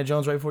stops Indiana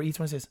Jones right before he eats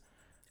one, he says,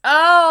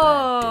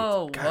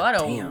 Oh,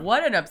 damn.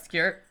 what an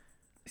obscure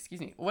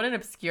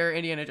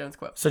Indiana Jones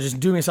quote. so just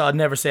do me a solid.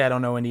 Never say I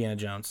don't know Indiana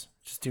Jones.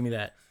 Just do me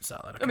that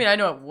solid. Okay? I mean, I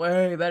know it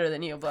way better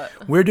than you, but...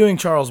 We're doing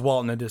Charles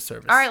Walton a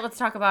disservice. All right, let's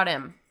talk about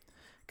him.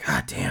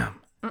 God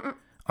damn.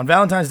 On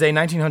Valentine's Day,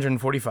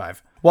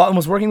 1945, Walton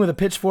was working with a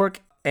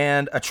pitchfork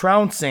and a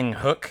trouncing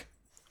hook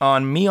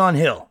on Meon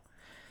Hill.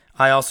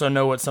 I also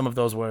know what some of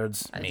those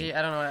words mean.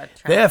 I don't know what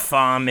They're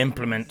farm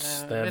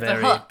implements. They're it's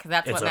very, a hook.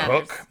 That's it's what a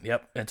matters. hook.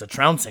 Yep, it's a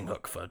trouncing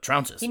hook for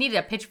trounces. He needed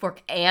a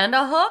pitchfork and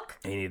a hook?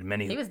 He needed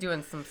many. He was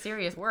doing some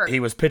serious work.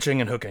 He was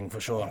pitching and hooking for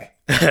sure.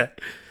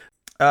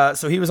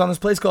 So he was on this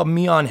place called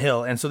Meon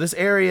Hill, and so this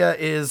area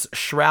is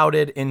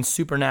shrouded in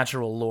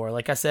supernatural lore.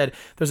 Like I said,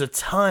 there's a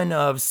ton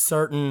of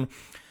certain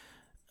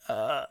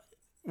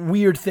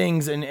weird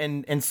things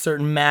and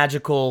certain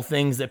magical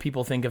things that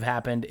people think have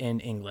happened in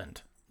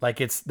England. Like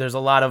there's a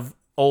lot of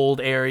old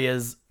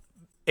areas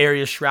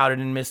shrouded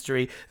in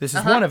mystery. This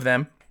is one of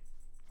them.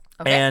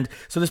 Okay. And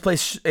so this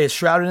place is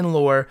shrouded in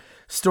lore.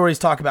 Stories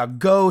talk about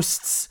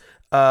ghosts,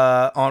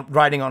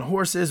 riding on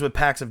horses with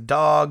packs of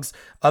dogs.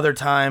 Other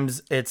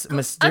times it's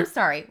I'm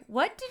sorry.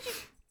 What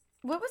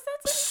was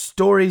that?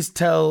 Stories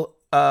talk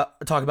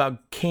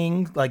about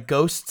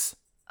ghosts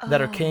that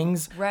are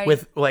kings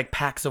with like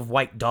packs of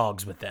white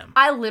dogs with them.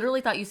 I literally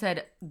thought you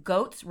said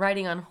goats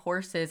riding on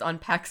horses on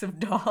packs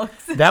of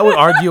dogs. That would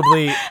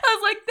arguably... I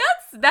was like,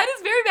 that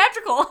is very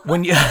magical.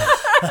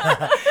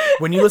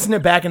 When you listen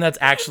it back and that's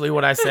actually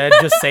what I said,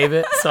 just save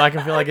it so I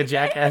can feel like a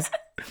jackass.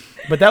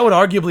 But that would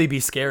arguably be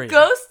scary.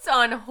 Ghosts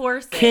on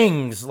horses.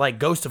 Kings, like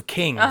ghosts of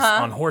kings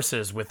on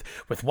horses with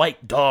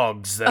white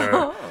dogs that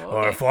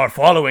are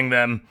following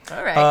them.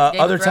 All right.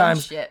 Other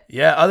times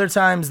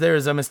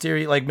there's a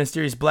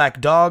mysterious black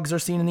dogs are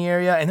seen in the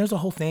area, and there's a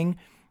whole thing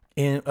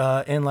in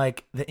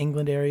like the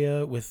England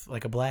area with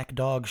like a black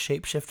dog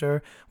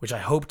shapeshifter, which I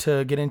hope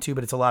to get into,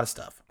 but it's a lot of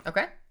stuff.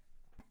 Okay.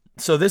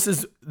 So this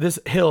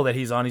hill that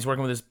he's on. He's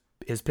working with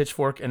his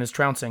pitchfork and his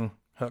trouncing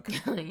hook.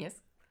 Yes.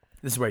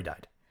 This is where he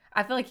died.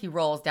 I feel like he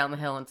rolls down the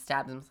hill and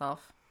stabs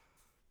himself.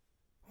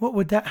 What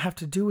would that have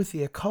to do with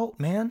the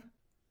occult, man?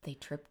 They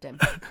tripped him.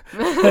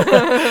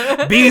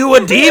 Be you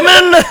a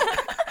demon?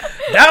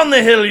 Down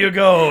the hill you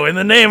go in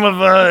the name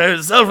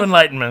of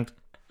self-enlightenment.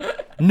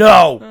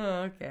 No.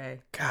 Oh, okay.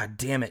 God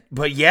damn it.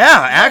 But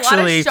yeah,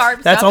 actually,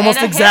 that's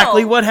almost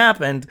exactly what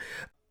happened.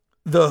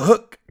 The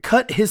hook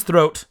cut his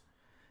throat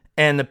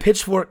and the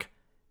pitchfork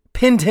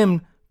pinned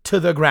him to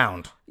the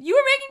ground. You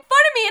were making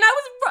fun of me and I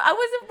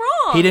wasn't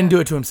wrong. He didn't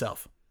do it to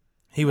himself.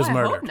 He was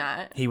murdered.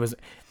 I hope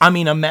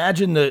not.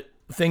 Imagine the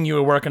thing you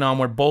were working on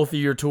where both of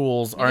your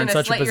tools are in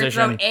such a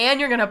position. And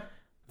you're going to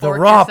the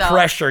raw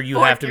pressure you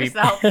have to be.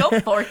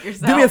 Don't fork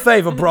yourself. Do me a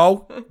favor,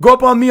 bro. Go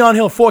up on Meon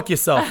Hill, fork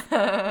yourself.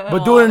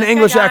 But do it in an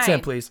English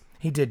accent, please.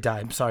 He did die.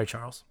 I'm sorry,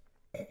 Charles.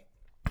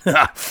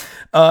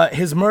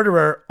 His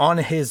murderer on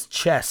his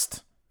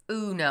chest.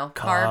 Ooh, no.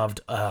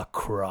 Carved a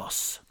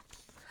cross.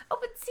 Oh,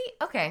 but see,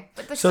 okay.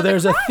 But so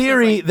there's a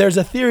theory. There's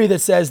a theory that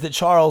says that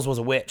Charles was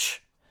a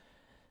witch,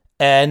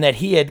 and that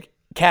he had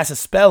cast a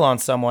spell on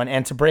someone,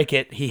 and to break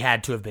it, he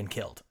had to have been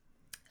killed.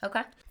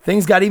 Okay.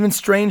 Things got even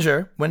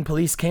stranger when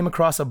police came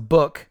across a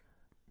book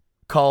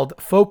called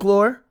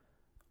Folklore,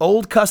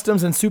 Old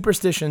Customs and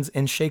Superstitions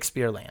in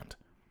Shakespeareland.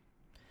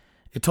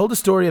 It told the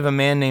story of a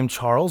man named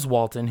Charles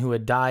Walton who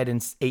had died in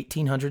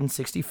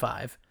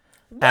 1865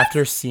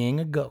 after seeing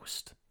a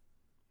ghost.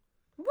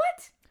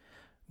 What?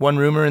 One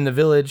rumor in the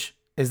village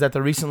is that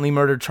the recently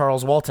murdered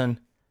Charles Walton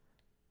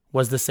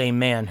was the same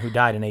man who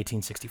died in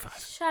 1865.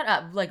 Shut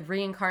up. Like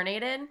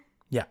reincarnated?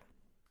 Yeah.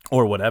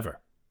 Or whatever.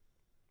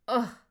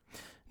 Ugh.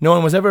 No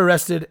one was ever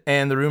arrested,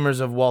 and the rumors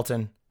of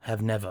Walton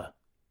have never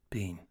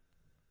been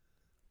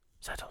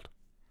settled.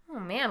 Oh,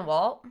 man,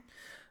 Walt.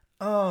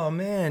 Oh,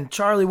 man.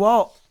 Charlie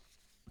Walt.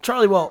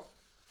 All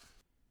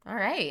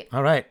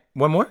right.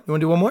 One more? You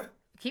want to do one more?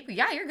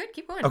 Yeah, you're good.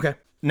 Keep going. Okay.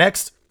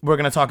 Next, we're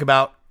going to talk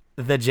about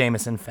the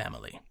Jameson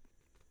family.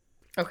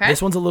 Okay.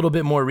 This one's a little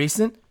bit more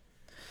recent.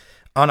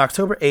 On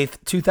October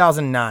 8th,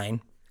 2009.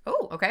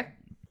 Oh, okay.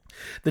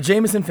 The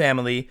Jameson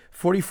family,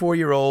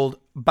 44-year-old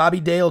Bobby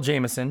Dale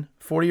Jameson,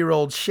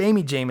 40-year-old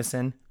Shamie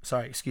Jameson,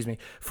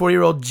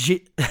 40-year-old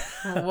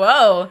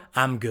Whoa.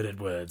 I'm good at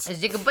words.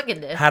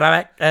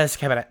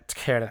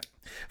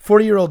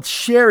 40-year-old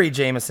Sherry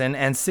Jameson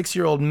and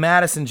 6-year-old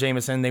Madison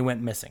Jameson, they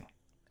went missing.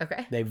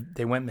 Okay.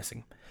 They went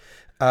missing.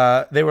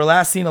 They were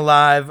last seen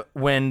alive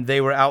when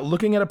they were out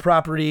looking at a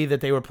property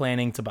that they were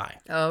planning to buy.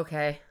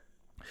 Okay.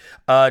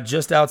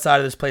 Just outside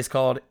of this place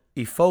called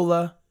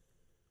Eufaula,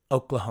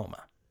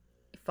 Oklahoma.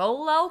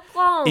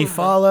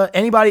 Eufaula.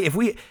 Anybody,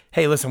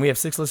 hey, listen, we have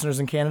 6 listeners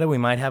in Canada. We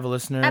might have a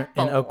listener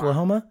in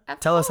Oklahoma.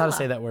 Tell us how to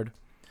say that word.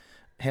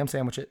 Ham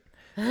sandwich it.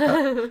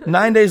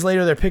 9 days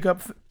later,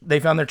 they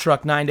found their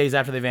truck 9 days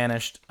after they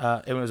vanished.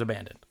 It was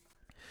abandoned.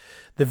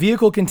 The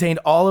vehicle contained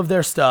all of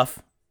their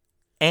stuff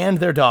and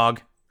their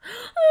dog,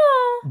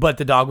 Oh, but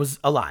the dog was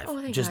alive,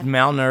 thank just God.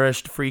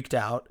 malnourished, freaked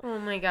out. oh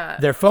my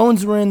God. Their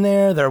phones were in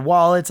there, their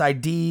wallets,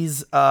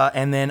 IDs,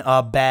 and then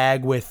a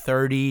bag with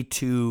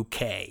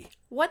 $32K.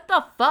 What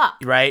the fuck?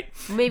 Right?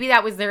 Maybe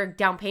that was their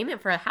down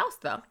payment for a house,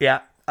 though.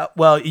 Yeah.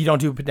 Well, you don't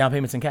do down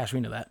payments in cash.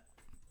 We know that.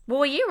 Well,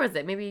 what year was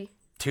it? Maybe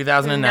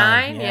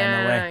 2009.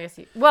 Yeah, no way. I guess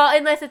well,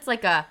 unless it's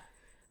like a,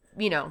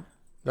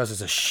 That's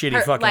just a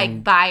shitty fucking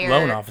like buyer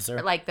loan officer.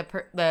 or like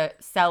the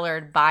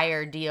seller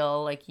buyer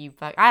deal. Like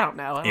I don't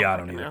know. Yeah, I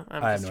don't fucking either. know.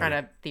 I'm I have just no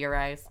trying to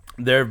theorize.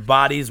 Their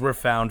bodies were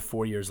found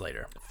 4 years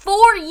later.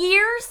 4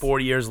 years? 4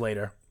 years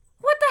later.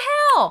 What the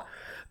hell?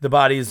 The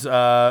bodies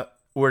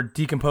were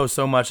decomposed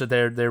so much that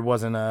there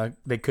wasn't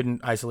they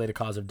couldn't isolate a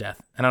cause of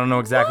death. And I don't know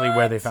exactly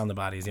where they found the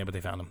bodies. Yeah, but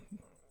they found them.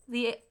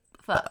 The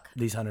fuck.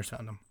 These hunters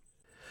found them.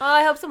 Oh,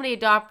 I hope somebody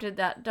adopted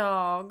that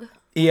dog.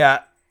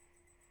 Yeah.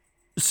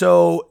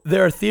 So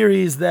there are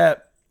theories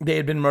that they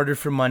had been murdered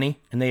for money,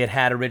 and they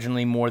had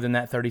originally more than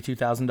that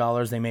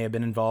 $32,000. They may have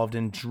been involved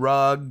in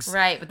drugs.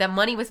 Right, but that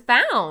money was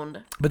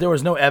found. But there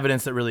was no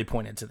evidence that really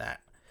pointed to that.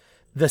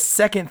 The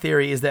second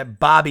theory is that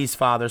Bobby's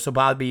father, so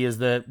Bobby is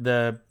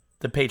the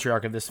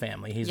patriarch of this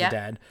family. He's the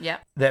dad. Yeah.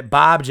 That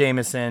Bob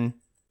Jameson,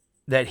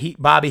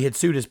 Bobby had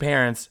sued his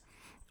parents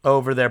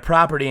over their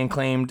property and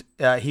claimed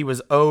he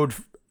was owed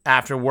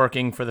after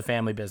working for the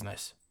family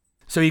business.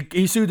 So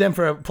he sued them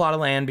for a plot of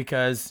land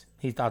because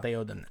he thought they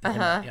owed them.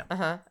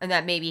 And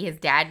that maybe his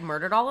dad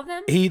murdered all of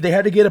them? They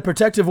had to get a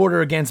protective order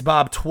against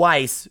Bob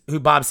twice,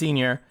 Bob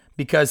Sr.,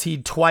 because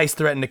he twice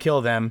threatened to kill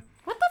them.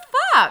 What the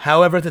fuck?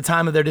 However, at the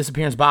time of their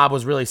disappearance, Bob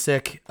was really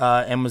sick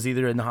and was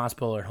either in the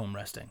hospital or at home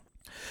resting.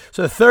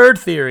 So the third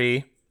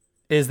theory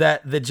is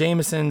that the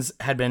Jamesons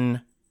had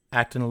been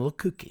acting a little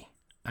kooky,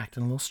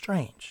 acting a little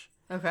strange.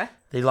 Okay.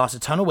 They lost a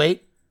ton of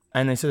weight,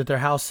 and they said that their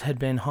house had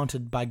been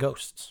haunted by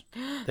ghosts.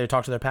 They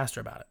talked to their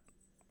pastor about it.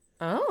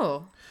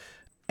 Oh.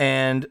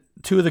 And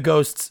two of the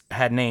ghosts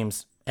had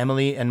names,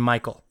 Emily and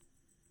Michael.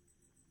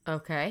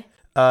 Okay.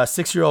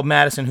 6-year-old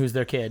Madison, who's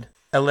their kid,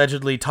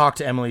 allegedly talked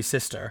to Emily's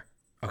sister,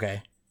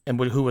 okay, and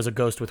who was a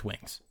ghost with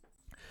wings.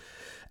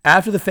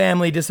 After the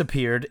family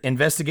disappeared,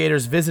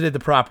 investigators visited the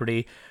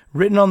property.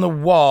 Written on the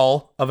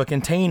wall of a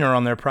container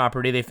on their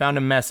property, they found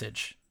a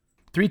message.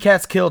 3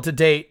 cats killed to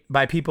date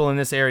by people in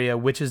this area.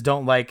 Witches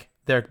don't like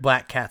their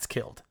black cats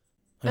killed.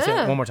 Let me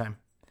say it one more time.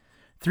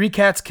 3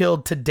 cats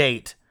killed to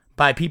date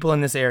by people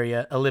in this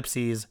area,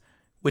 ellipses,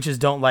 witches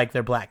don't like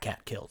their black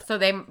cat killed. So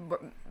they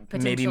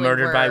Maybe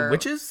murdered by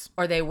witches?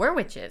 Or they were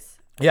witches.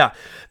 Yeah.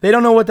 They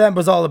don't know what that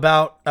was all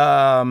about.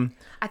 I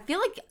feel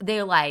like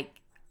they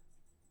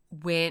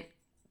went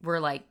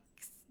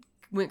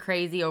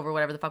crazy over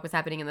whatever the fuck was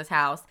happening in this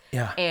house.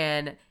 Yeah.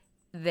 And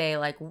they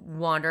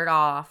wandered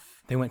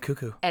off. They went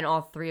cuckoo. And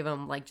all 3 of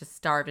them just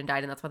starved and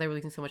died, and that's why they were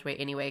losing so much weight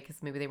anyway,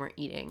 because maybe they weren't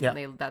eating. Yeah.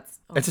 And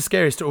It's a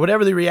scary story.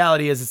 Whatever the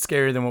reality is, it's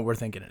scarier than what we're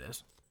thinking it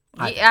is.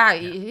 Yeah.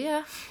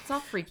 It's all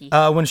freaky.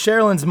 When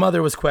Sherilyn's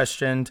mother was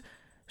questioned,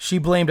 she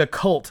blamed a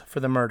cult for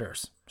the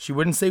murders. She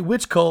wouldn't say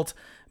which cult,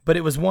 but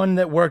it was one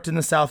that worked in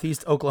the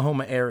southeast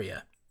Oklahoma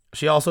area.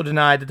 She also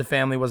denied that the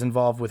family was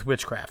involved with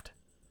witchcraft.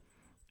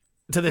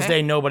 To this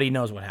day, nobody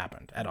knows what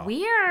happened at all.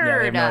 Weird. Yeah,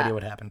 they have no idea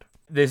what happened.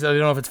 They said they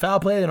don't know if it's foul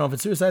play, they don't know if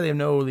it's suicide, they have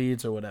no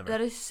leads or whatever. That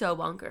is so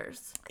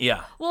bonkers.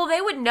 Yeah. Well, they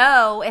would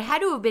know. It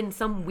had to have been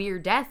some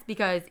weird death,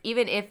 because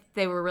even if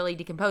they were really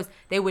decomposed,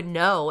 they would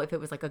know if it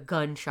was a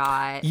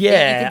gunshot. Yeah,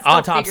 You can still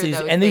autopsies. figure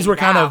those And these were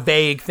things kind out. of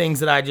vague things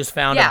that I just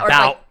found Yeah, or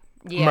about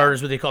yeah.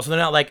 murders with the occult. So they're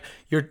not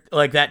you're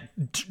that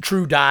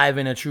true dive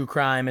in a true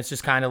crime. It's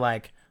just kind of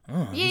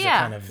these are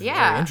kind of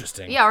very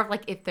interesting. Yeah, or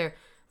if they're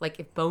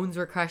if bones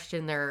were crushed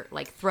in their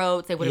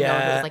throats, they would have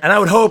known it was and I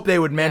would hope they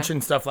would mention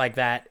stuff like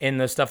that in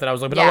the stuff that I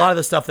was looking. But a lot of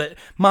the stuff that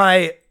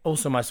my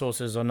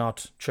sources are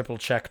not triple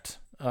checked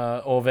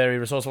or very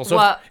resourceful.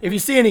 So if you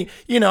see any,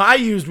 I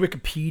used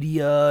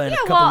Wikipedia and a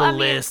couple of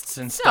lists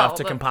and stuff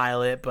to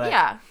compile it. But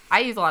yeah, I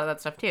use a lot of that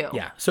stuff too.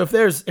 Yeah. So if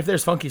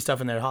there's funky stuff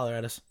in there, holler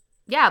at us.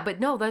 Yeah, but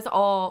no, that's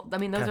all. I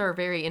mean, those are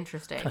very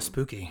interesting. Kind of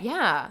spooky.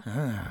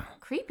 Yeah.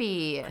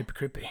 Creepy.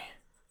 Creepy.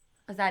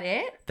 Is that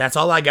it? That's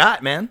all I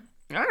got, man.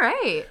 All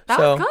right. That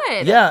was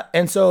good. Yeah.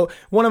 And so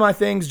one of my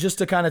things, just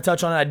to kind of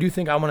touch on it, I do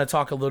think I want to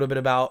talk a little bit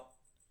about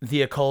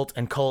the occult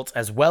and cults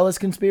as well as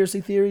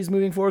conspiracy theories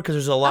moving forward, because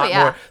there's a lot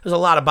more. There's a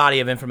lot of body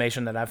of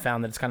information that I've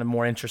found that's kind of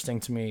more interesting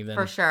to me than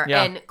for sure.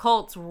 Yeah. And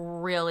cults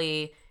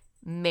really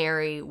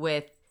marry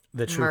with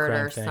the true murder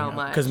crime thing, so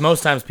much, because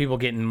most times people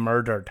getting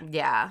murdered.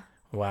 Yeah.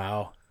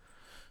 Wow.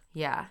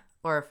 Yeah.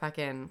 Or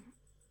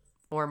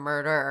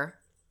murder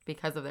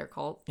because of their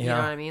cult. You know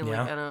what I mean?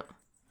 Yeah. I don't.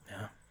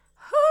 Yeah.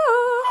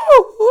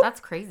 That's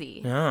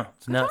crazy. Yeah.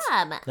 It's nuts.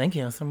 job. Thank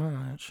you so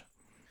much.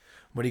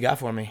 What do you got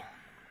for me?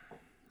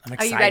 I'm Are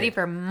excited. you ready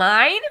for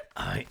mine?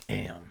 I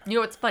am. You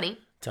know what's funny?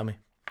 Tell me.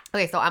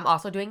 Okay, so I'm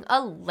also doing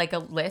a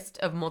list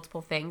of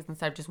multiple things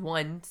instead of just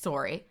one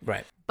story.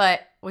 Right.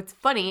 But what's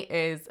funny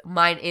is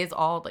mine is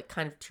all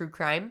kind of true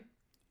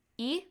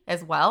crime-y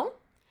as well.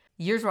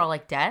 Yours were all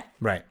death.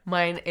 Right.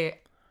 Mine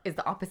is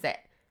the opposite.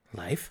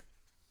 Life.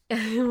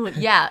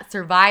 Yeah,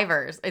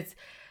 survivors. It's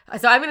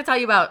So I'm going to tell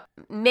you about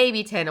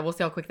maybe 10, and we'll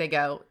see how quick they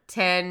go.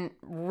 10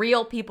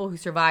 real people who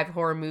survived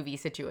horror movie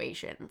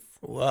situations.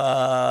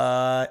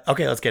 What?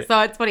 Okay, let's get it. So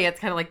it's funny. It's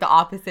kind of like the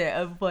opposite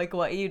of like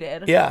what you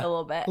did. Yeah. A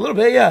little bit. A little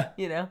bit, yeah.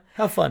 You know?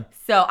 Have fun.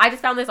 So I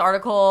just found this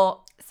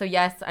article. So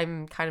yes,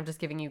 I'm kind of just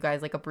giving you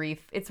guys like a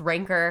brief. It's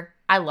Ranker.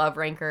 I love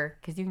Ranker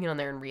because you can get on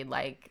there and read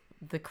like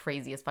the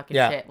craziest fucking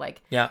shit.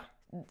 Like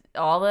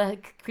all the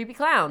creepy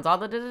clowns, all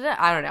the da-da-da.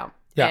 I don't know.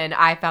 Yeah. And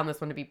I found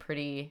this one to be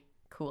pretty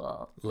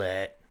cool.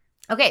 Lit.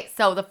 Okay,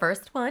 so the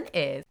first one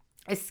is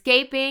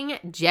escaping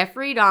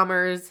Jeffrey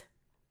Dahmer's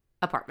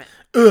apartment.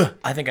 Ugh,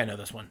 I think I know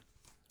this one.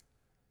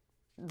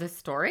 The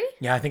story?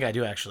 Yeah, I think I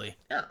do actually.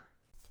 Oh.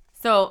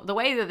 So the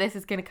way that this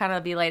is going to kind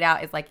of be laid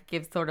out is like it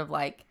gives sort of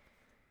like,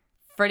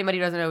 for anybody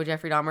who doesn't know who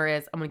Jeffrey Dahmer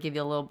is, I'm going to give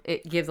you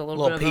it gives a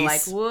little bit of a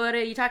like, what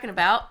are you talking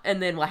about?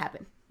 And then what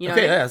happened? You know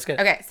okay, what I mean? Yeah, that's good.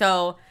 Okay,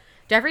 so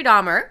Jeffrey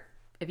Dahmer,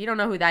 if you don't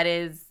know who that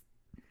is,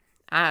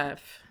 I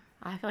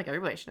feel like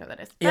everybody should know who that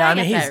is. But yeah, I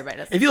mean, everybody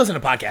does. If you listen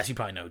to podcasts, you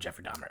probably know who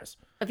Jeffrey Dahmer is.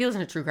 If you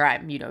listen to true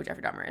crime, you know who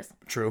Jeffrey Dahmer is.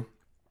 True.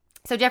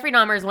 So Jeffrey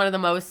Dahmer is one of the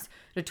most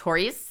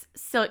notorious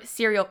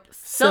serial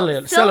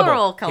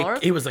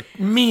killers. He was a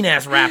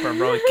mean-ass rapper,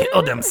 bro. He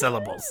killed them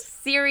syllables.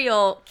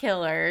 Serial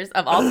killers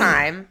of all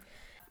time.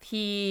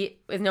 He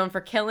is known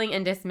for killing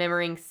and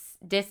dismembering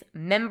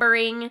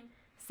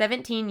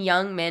 17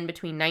 young men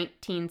between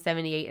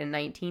 1978 and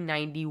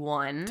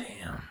 1991.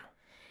 Damn.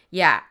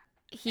 Yeah.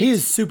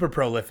 He's super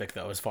prolific,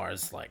 though, as far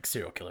as, like,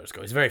 serial killers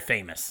go. He's a very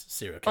famous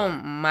serial killer. Oh,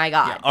 my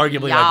God. Yeah,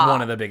 arguably, like,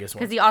 one of the biggest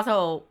ones. Because he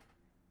also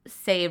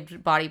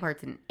saved body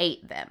parts and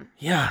ate them.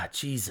 Yeah,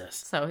 Jesus.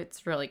 So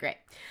it's really great.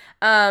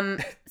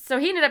 So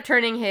he ended up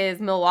turning his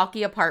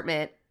Milwaukee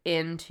apartment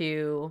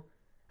into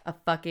a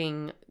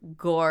fucking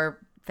gore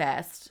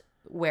fest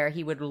where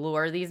he would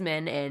lure these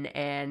men in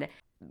and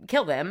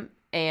kill them.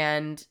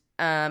 And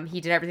he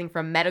did everything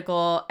from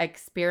medical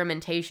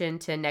experimentation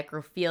to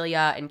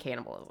necrophilia and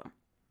cannibalism.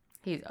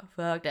 He's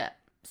fucked up.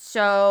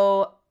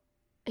 So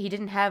he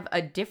didn't have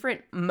a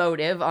different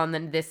motive on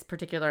this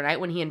particular night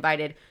when he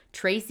invited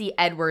Tracy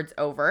Edwards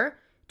over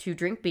to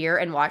drink beer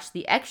and watch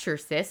The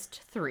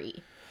Exorcist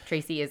 3.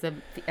 Tracy is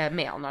a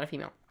male, not a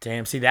female.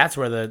 Damn, see, that's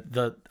where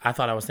the I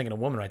thought I was thinking a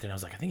woman right then. I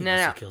was like, I think he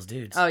just kills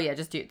dudes. Oh, yeah,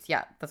 just dudes.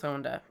 Yeah, that's what I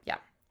wanted to, yeah.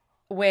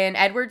 When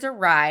Edwards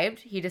arrived,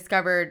 he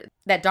discovered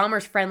that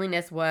Dahmer's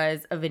friendliness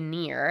was a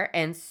veneer,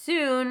 and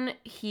soon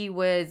he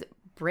was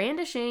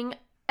brandishing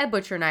a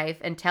butcher knife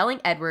and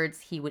telling Edwards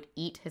he would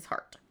eat his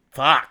heart.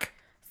 Fuck.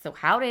 So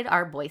how did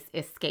our boys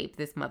escape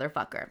this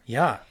motherfucker?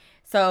 Yeah.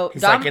 So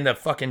he's like in the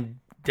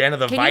fucking den of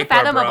the Viper, Can you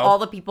fathom bro? of all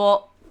the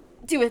people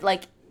do it,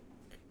 like,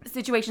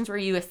 situations where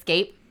you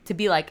escape to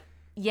be like,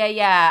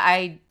 yeah,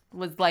 I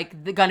was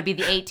like gonna be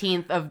the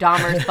 18th of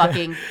Dahmer's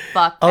fucking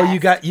fuck. Oh, you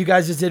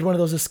guys just did one of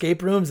those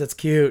escape rooms? That's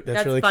cute.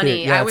 That's really funny.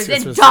 cute. Yeah, I was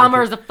in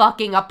Dahmer's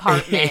fucking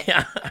apartment.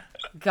 Yeah.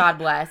 God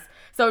bless.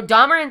 So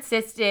Dahmer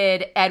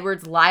insisted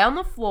Edwards lie on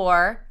the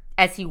floor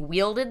as he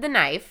wielded the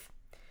knife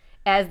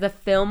as the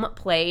film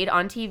played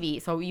on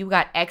TV. So you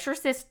got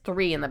Exorcist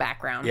 3 in the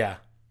background. Yeah.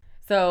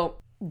 So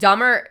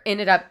Dahmer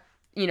ended up,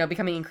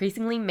 becoming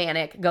increasingly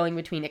manic, going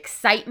between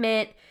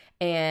excitement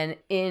and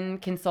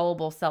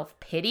inconsolable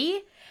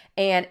self-pity.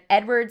 And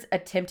Edwards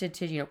attempted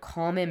to,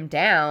 calm him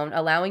down,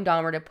 allowing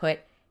Dahmer to put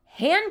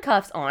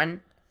handcuffs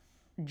on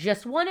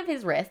just one of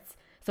his wrists.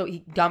 So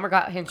Dahmer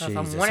got handcuffs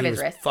on one of his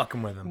wrists.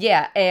 Fucking with him.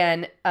 Yeah,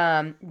 and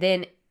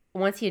then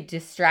once he had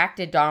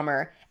distracted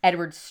Dahmer,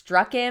 Edwards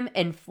struck him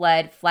and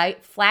fled,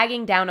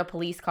 flagging down a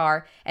police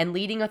car and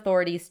leading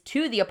authorities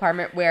to the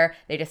apartment where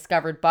they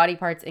discovered body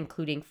parts,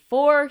 including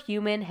 4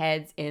 human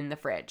heads in the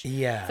fridge.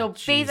 Yeah. So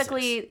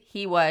basically,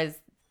 he was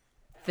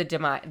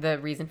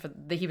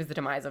he was the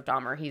demise of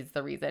Dahmer. He's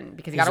the reason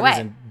because he got away.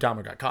 Reason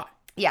Dahmer got caught.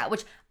 Yeah,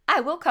 which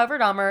I will cover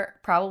Dahmer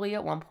probably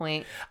at one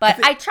point,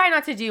 but I try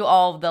not to do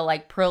all of the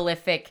like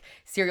prolific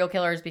serial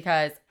killers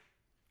because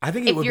I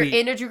think if you're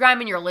into true crime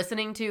and you're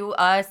listening to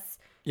us,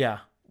 yeah,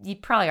 you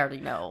probably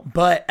already know.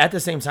 But at the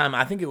same time,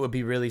 I think it would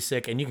be really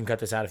sick, and you can cut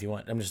this out if you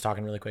want. I'm just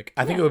talking really quick.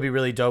 I think it would be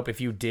really dope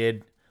if you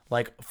did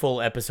like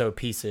full episode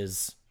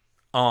pieces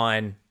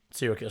on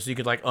serial killers, so you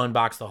could like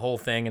unbox the whole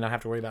thing and not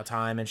have to worry about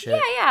time and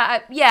shit.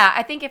 Yeah.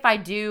 I think if I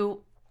do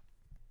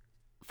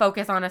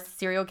focus on a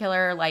serial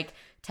killer like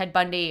Ted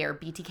Bundy or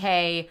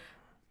BTK,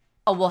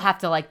 we'll have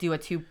to like do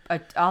I'll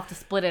have to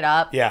split it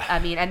up. Yeah. I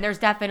mean, and there's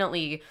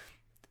definitely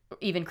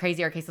even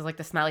crazier cases like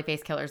the smiley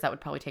face killers that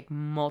would probably take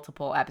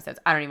multiple episodes.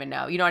 I don't even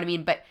know. You know what I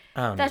mean? But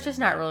that's just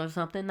not really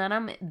something that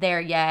I'm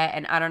there yet.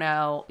 And I don't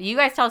know. You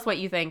guys tell us what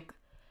you think.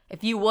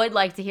 If you would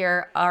like to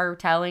hear our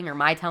telling or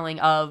my telling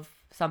of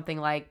something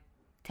like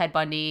Ted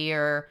Bundy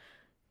or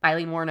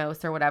Eileen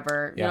Wuornos or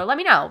whatever, let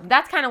me know.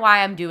 That's kind of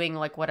why I'm doing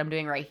like what I'm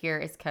doing right here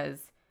is because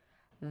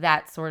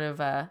that's sort of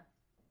a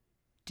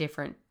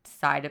different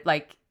side of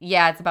like,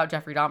 it's about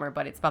Jeffrey Dahmer,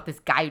 but it's about this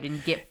guy who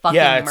didn't get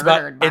fucking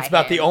murdered by it's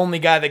about him. the only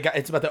guy that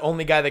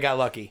got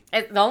lucky.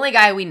 It's the only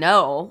guy we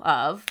know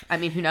of. I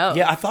mean, who knows?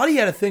 Yeah, I thought he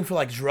had a thing for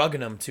like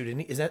drugging them too,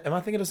 didn't he? Am I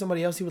thinking of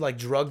somebody else? He would like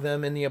drug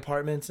them in the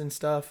apartments and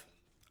stuff.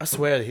 I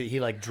swear he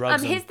like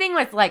drugs them. His thing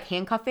was like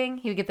handcuffing.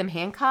 He would get them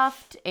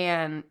handcuffed,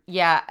 and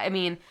yeah, I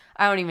mean,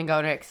 I don't even go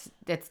into it.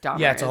 It's dumb.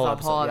 Yeah, it's a whole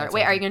episode. other. Yeah,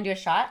 Wait, are you gonna do a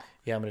shot?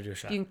 Yeah, I'm gonna do a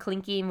shot. You can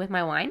clinky with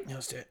my wine. Yeah,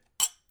 let's do it.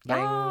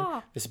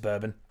 Yeah. This is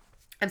bourbon.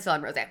 I'm still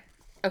on rosé.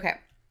 Okay,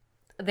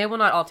 they will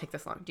not all take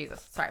this long.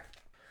 Jesus, sorry.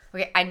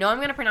 Okay, I know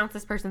I'm gonna pronounce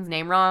this person's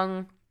name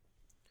wrong,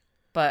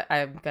 but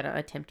I'm gonna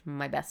attempt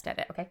my best at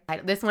it. Okay,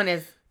 this one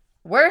is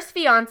worst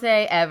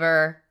fiance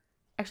ever.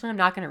 Actually, I'm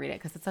not gonna read it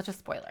because it's such a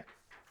spoiler.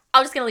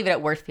 I'm just gonna leave it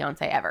at worst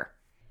fiance ever.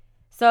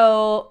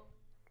 So,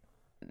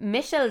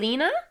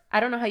 Michelina,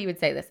 I don't know how you would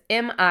say this.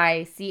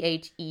 Michelina.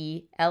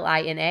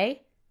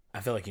 I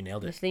feel like you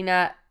nailed it.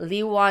 Michelina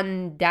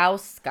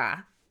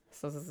Lewandowska.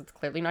 So this is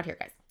clearly not here,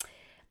 guys.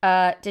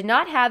 Did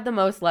not have the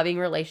most loving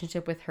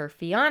relationship with her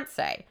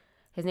fiance.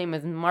 His name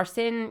is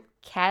Marcin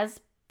Kasprzak.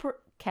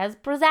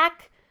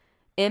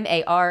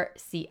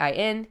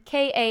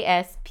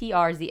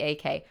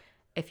 MarcinKasprzak.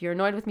 If you're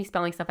annoyed with me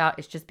spelling stuff out,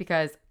 it's just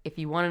because if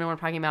you want to know what I'm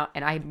talking about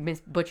and I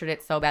butchered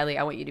it so badly,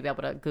 I want you to be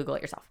able to Google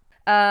it yourself.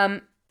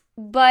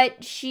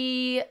 But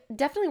she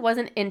definitely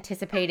wasn't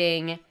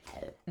anticipating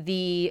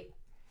the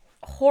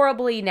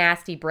horribly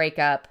nasty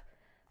breakup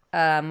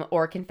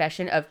or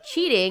confession of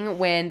cheating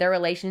when their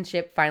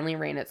relationship finally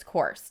ran its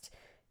course.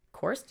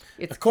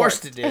 Of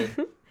course it did.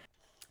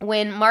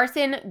 When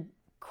Marcin,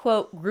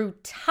 quote, grew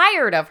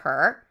tired of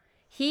her,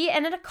 he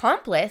and an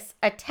accomplice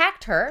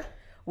attacked her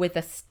with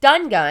a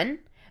stun gun,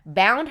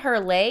 bound her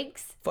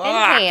legs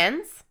and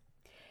hands,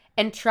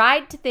 and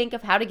tried to think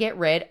of how to get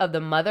rid of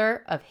the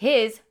mother of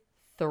his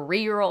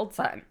 3-year-old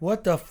son.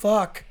 What the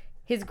fuck?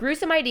 His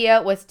gruesome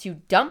idea was to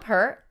dump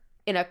her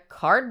in a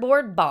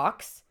cardboard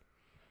box,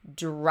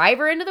 drive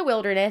her into the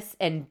wilderness,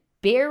 and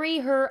bury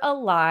her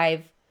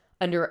alive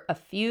under a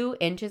few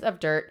inches of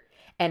dirt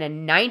and a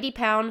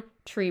 90-pound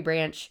tree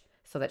branch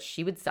so that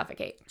she would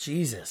suffocate.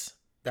 Jesus.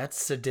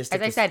 That's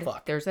sadistic as I said,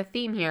 fuck. There's a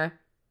theme here.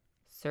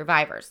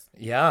 Survivors.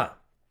 Yeah.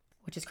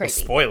 Which is crazy.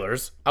 Well,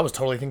 spoilers. I was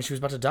totally thinking she was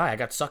about to die. I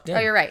got sucked in. Oh,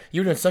 you're right.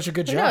 You were doing such a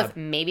good Who job. knows?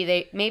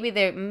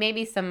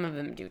 Maybe some of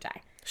them do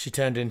die. She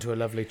turned into a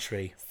lovely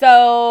tree.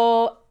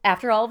 So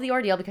after all of the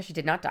ordeal, because she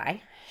did not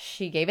die,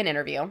 she gave an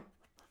interview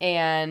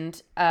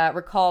and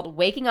recalled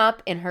waking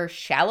up in her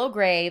shallow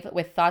grave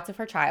with thoughts of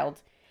her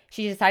child.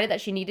 She decided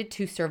that she needed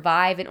to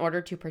survive in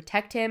order to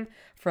protect him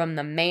from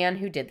the man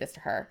who did this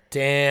to her.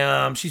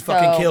 Damn, she's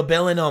fucking Kill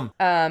Billing him.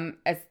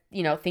 As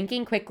you know,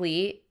 thinking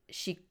quickly,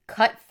 she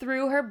cut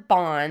through her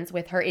bonds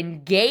with her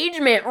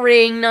engagement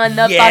ring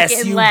nonetheless.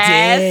 Yes, you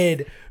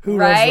did. Who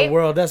runs the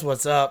world? That's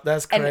what's up.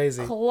 That's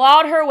crazy. And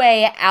clawed her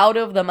way out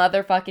of the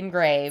motherfucking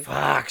grave.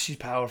 Fuck, she's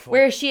powerful.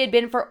 Where she had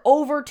been for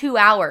over 2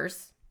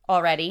 hours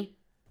already.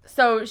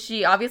 So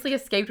she obviously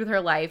escaped with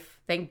her life.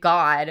 Thank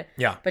God.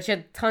 Yeah. But she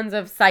had tons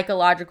of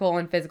psychological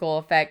and physical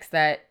effects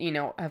that, you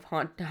know, have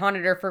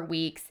haunted her for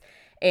weeks.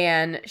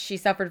 And she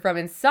suffered from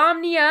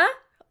insomnia.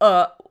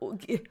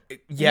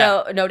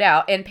 Yeah. No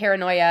doubt. And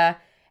paranoia.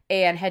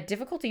 And had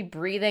difficulty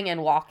breathing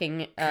and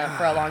walking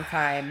for a long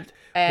time.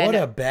 And,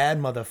 what a bad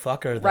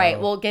motherfucker, though. Right.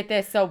 Well, get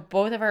this. So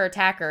both of her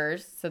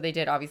attackers, so they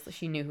did, obviously,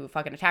 she knew who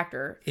fucking attacked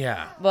her.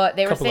 Yeah. But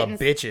they were couple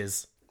sentenced. of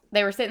bitches.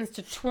 They were sentenced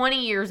to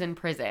 20 years in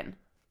prison.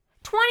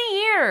 20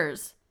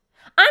 years.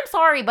 I'm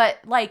sorry, but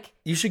like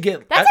you should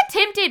get that's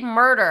attempted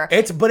murder.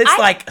 It's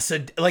like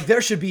there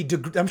should be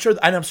I'm sure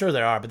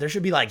there are, but there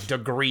should be like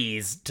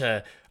degrees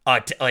to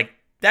like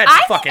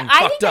that's fucking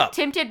fucked up.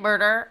 Attempted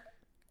murder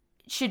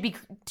should be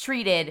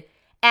treated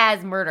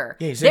as murder.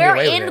 Yeah, their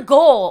end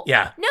goal.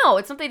 Yeah. No,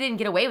 it's not they didn't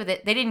get away with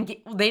it. They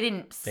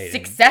didn't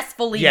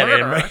successfully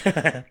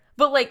murder.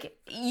 But like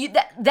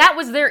that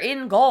was their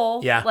end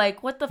goal. Yeah.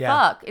 Like what the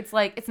fuck? It's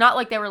like it's not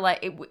like they were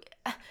like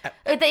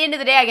at the end of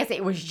the day, I guess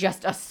it was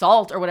just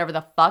assault or whatever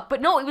the fuck.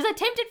 But no, it was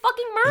attempted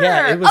fucking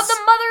murder of the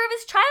mother of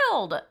his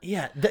child.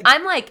 Yeah.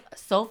 I'm like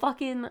so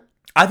fucking.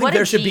 I think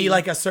there should be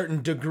like a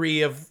certain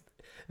degree of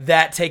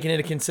that taken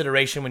into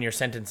consideration when you're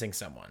sentencing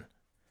someone.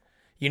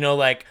 You know,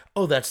 like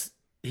that's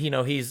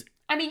he's.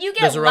 I mean, you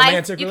get there's a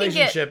romantic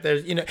relationship.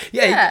 There's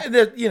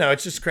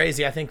it's just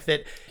crazy. I think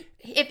that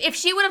if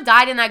she would have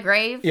died in that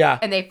grave,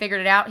 and they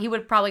figured it out, he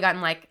would have probably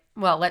gotten like.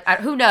 Well,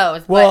 who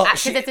knows? Well,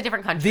 because it's a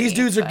different country. These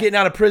dudes are getting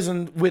out of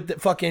prison with the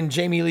fucking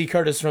Jamie Lee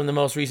Curtis from the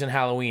most recent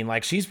Halloween.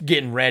 Like, she's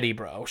getting ready,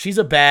 bro. She's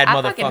a bad motherfucker.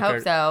 I fucking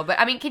hope so. But,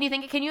 I mean,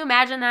 can you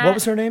imagine that? What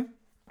was her name?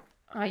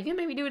 Oh, you can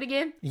maybe do it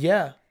again?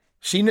 Yeah.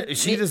 She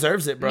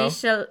deserves it, bro.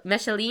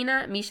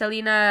 Michelina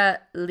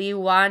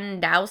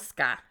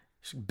Lewandowska.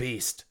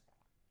 Beast.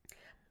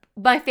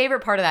 My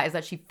favorite part of that is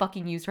that she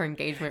fucking used her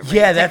engagement ring.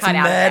 Yeah, that's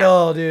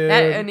metal, dude.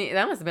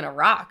 That must have been a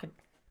rock.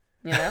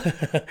 You know?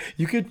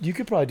 you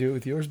could probably do it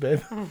with yours, babe.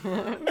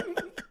 Where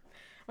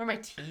are my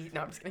teeth?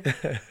 No, I'm just kidding.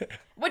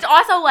 Which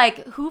also,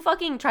 like, who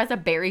fucking tries to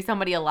bury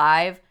somebody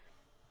alive?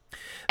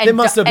 It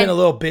must have been a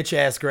little bitch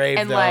ass grave,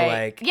 though.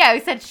 Like yeah, he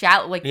said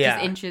shallow,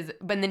 just inches,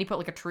 but then he put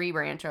like a tree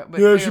branch up.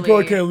 But yeah, she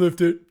probably can't lift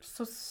it.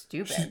 So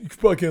stupid. She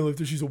probably can't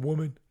lift it. She's a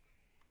woman.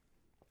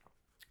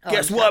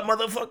 Guess what,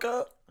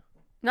 motherfucker?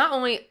 Not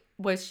only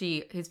was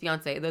she his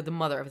fiance, the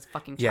mother of his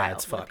fucking child. Yeah,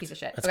 it's fucked. Piece of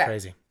shit. That's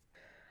crazy.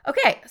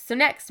 Okay, so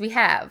next we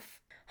have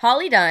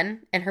Holly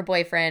Dunn and her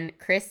boyfriend,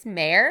 Chris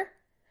Mayer,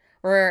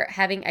 were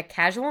having a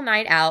casual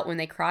night out when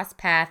they crossed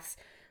paths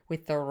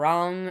with the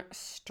wrong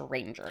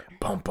stranger.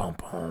 Bum, bum,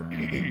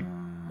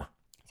 bum.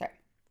 Sorry.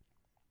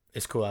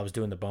 It's cool. I was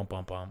doing the bum,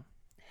 bum, bum.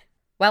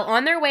 While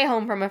on their way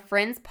home from a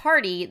friend's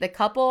party, the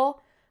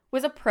couple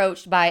was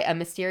approached by a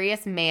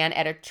mysterious man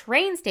at a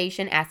train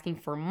station asking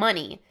for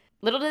money.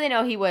 Little did they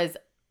know he was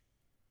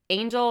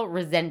Angel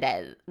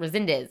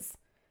Resendez,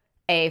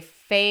 a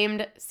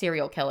famed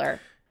serial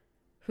killer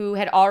who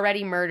had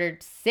already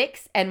murdered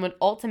 6 and would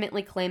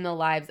ultimately claim the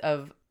lives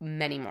of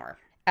many more.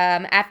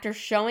 After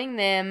showing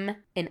them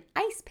an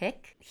ice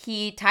pick,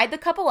 he tied the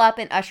couple up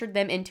and ushered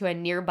them into a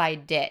nearby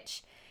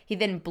ditch. He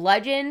then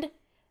bludgeoned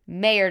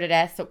Mayer to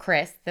death, so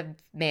Chris, the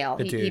male,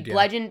 he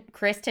bludgeoned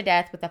Chris to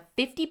death with a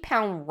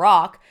 50-pound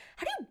rock.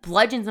 How do you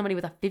bludgeon somebody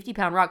with a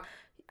 50-pound rock?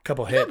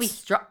 Couple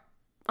hits.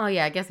 Oh,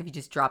 yeah, I guess if you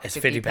just drop it's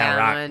 50 pound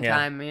rock one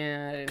time,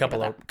 yeah.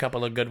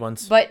 Couple of good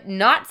ones. But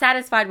not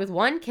satisfied with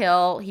one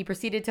kill, he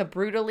proceeded to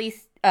brutally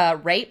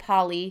rape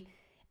Holly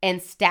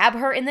and stab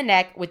her in the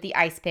neck with the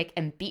ice pick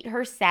and beat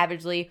her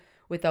savagely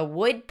with a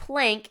wood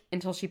plank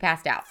until she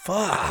passed out.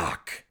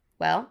 Fuck.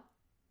 Well,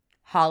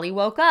 Holly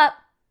woke up.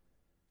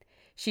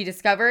 She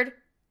discovered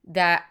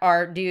that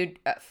our dude,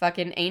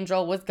 fucking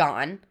Angel, was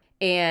gone,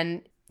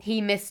 and he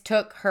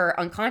mistook her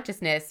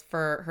unconsciousness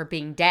for her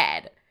being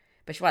dead.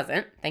 But she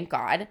wasn't, thank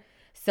God.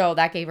 So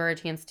that gave her a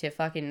chance to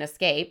fucking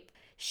escape.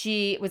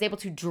 She was able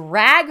to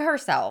drag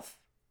herself.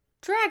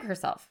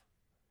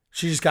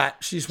 She just went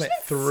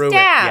through it. Stabbed,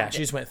 Yeah, she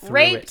just went through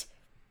raped, it.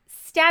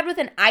 Stabbed with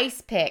an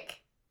ice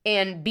pick,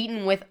 and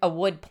beaten with a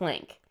wood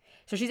plank.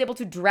 So she's able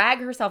to drag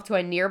herself to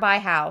a nearby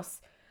house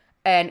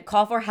and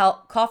call for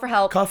help for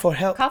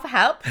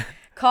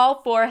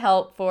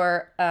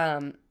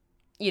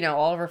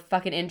all of her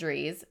fucking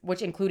injuries,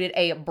 which included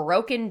a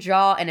broken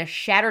jaw and a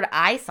shattered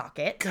eye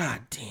socket.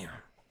 God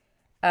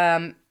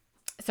damn.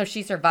 So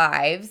she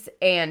survives,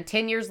 and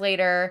 10 years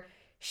later,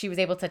 she was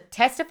able to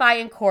testify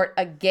in court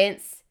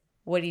against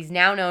what he's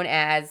now known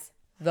as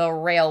the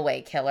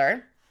Railway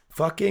Killer.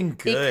 Fucking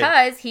good.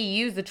 Because he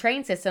used the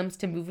train systems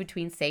to move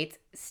between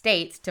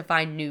states to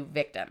find new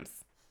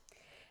victims.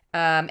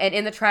 And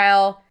in the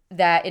trial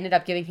that ended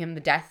up giving him the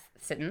death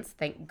sentence,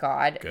 thank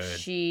God, good.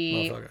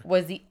 She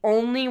was the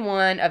only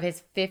one of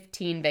his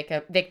 15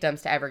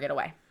 victims to ever get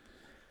away.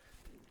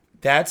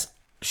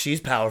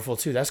 She's powerful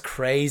too. That's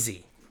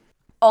crazy.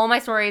 All my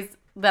stories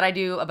that I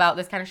do about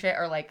this kind of shit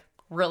are like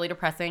really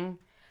depressing,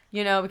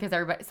 because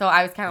everybody. So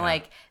I was kind of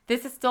like,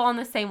 this is still on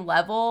the same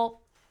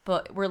level,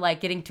 but we're like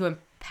getting to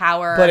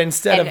empower. But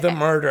instead of the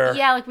murder,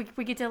 yeah, like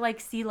we get to like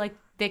see like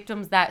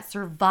victims that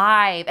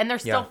survive, and they're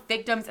still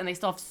victims, and they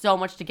still have so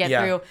much to get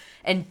through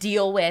and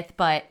deal with.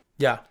 But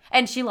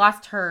and she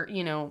lost her,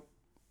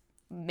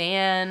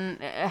 man,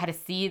 had to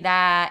see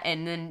that,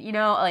 and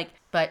then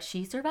but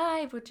she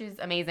survived, which is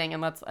amazing,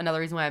 and that's another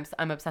reason why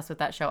I'm obsessed with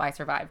that show, I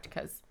Survived,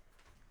 because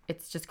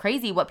it's just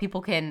crazy what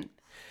people can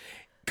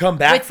come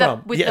back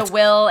from with the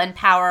will and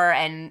power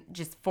and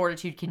just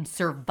fortitude can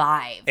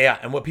survive. Yeah,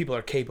 and what people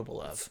are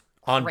capable of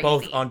on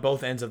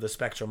both ends of the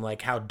spectrum,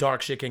 like how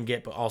dark shit can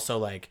get, but also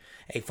like,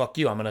 hey, fuck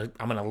you, I'm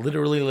gonna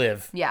literally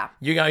live. Yeah,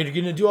 you're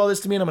gonna do all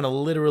this to me, and I'm gonna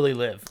literally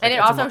live. And it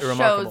also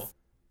shows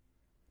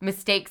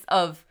mistakes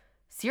of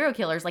serial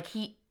killers. Like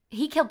he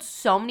killed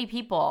so many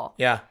people.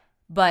 Yeah,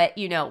 but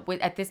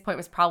at this point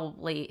was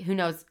probably, who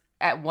knows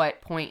at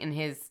what point in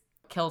his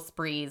kill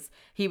sprees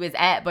he was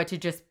at, but to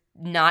just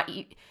not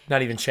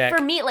even check.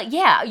 For me, like,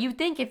 yeah, you'd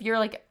think if you're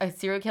like a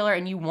serial killer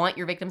and you want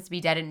your victims to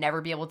be dead and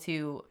never be able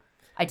to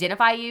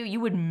identify you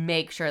would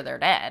make sure they're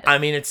dead. I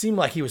mean, it seemed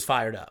like he was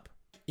fired up.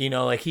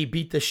 Like he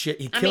beat the shit.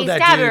 He killed that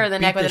dude. Stabbed her in the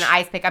neck with an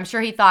ice pick. I'm sure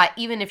he thought,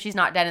 even if she's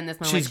not dead in this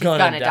moment, she's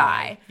gonna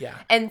die. Yeah.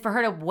 And for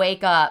her to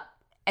wake up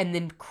and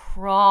then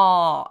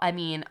crawl, I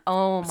mean,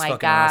 oh my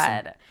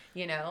God.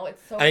 Awesome.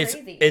 It's so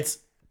crazy. It's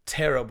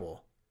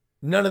terrible.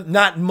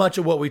 Not much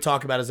of what we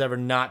talk about is ever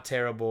not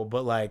terrible,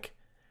 but like,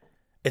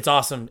 it's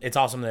awesome. It's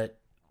awesome that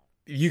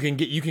you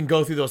can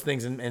go through those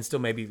things and still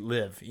maybe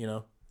live,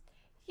 Yeah,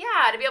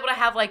 to be able to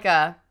have like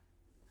a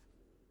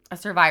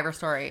survivor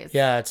story.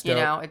 Yeah, it's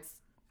dope. It's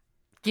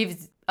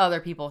gives other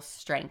people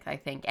strength, I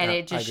think. And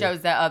it just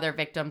shows that other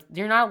victims,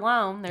 you're not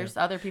alone. There's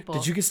other people.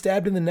 Did you get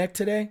stabbed in the neck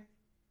today?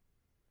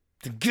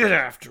 To get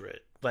after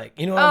it. Like,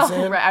 you know what I'm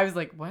saying? Right. I was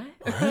like, what?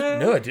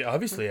 No,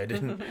 obviously I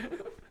didn't.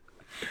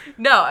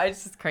 No,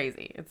 it's just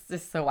crazy. It's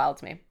just so wild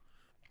to me.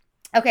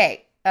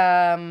 Okay,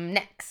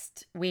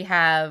 next we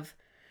have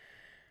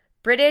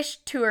British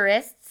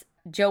tourists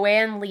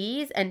Joanne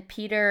Lees and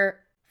Peter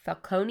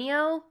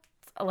Falconio.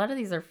 A lot of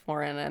these are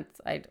foreign.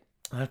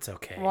 That's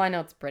okay. Well, I know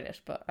it's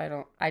British, but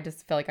I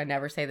just feel like I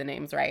never say the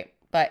names right.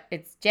 But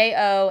it's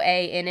Joanneles.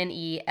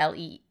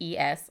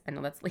 I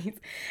know that's Lees.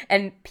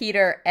 And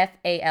Peter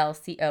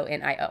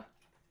Falconio.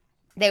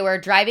 They were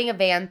driving a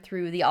van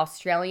through the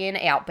Australian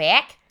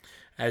outback.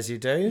 As you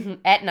do.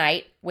 At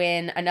night,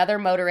 when another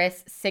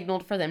motorist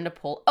signaled for them to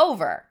pull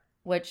over.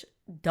 Which,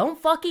 don't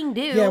fucking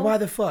do. Yeah, why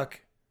the fuck?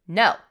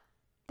 No,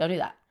 don't do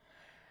that.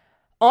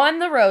 On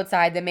the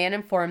roadside, the man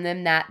informed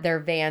them that their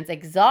van's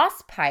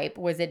exhaust pipe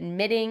was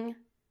emitting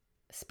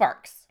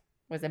sparks.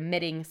 I feel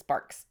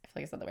like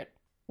I said the word.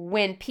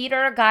 When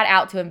Peter got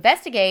out to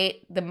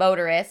investigate, the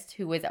motorist,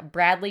 who was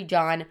Bradley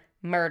John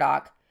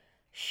Murdoch,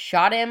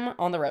 shot him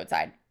on the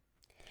roadside.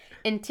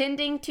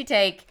 Intending to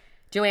take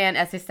Joanne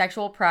as his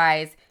sexual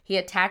prize, he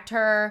attacked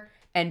her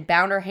and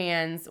bound her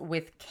hands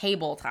with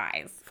cable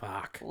ties.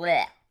 Fuck.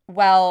 Blech.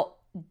 Well,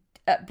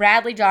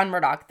 Bradley John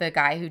Murdoch, the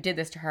guy who did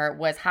this to her,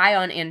 was high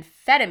on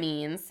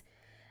amphetamines.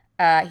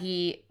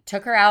 He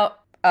took her out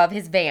of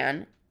his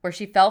van, where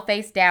she fell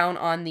face down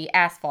on the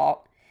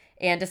asphalt.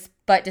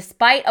 But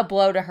despite a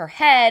blow to her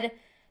head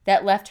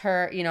that left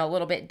her, a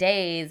little bit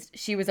dazed,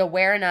 she was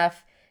aware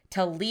enough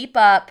to leap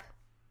up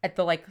at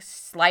the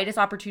slightest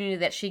opportunity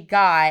that she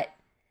got,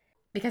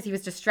 because he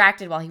was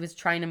distracted while he was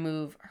trying to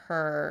move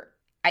her.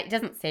 It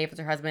doesn't say if it's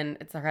her husband,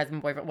 it's her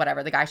husband, boyfriend,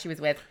 whatever. The guy she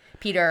was with,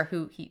 Peter,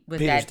 who he was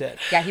Peter's dead.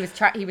 dead. Yeah,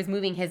 he was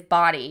moving his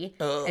body,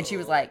 and she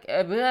was like,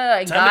 and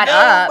Time got to go,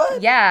 up.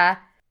 bud. Yeah.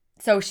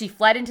 So she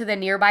fled into the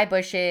nearby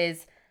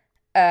bushes,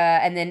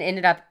 and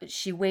then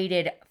she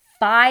waited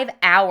 5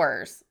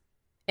 hours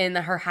in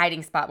her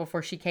hiding spot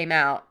before she came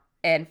out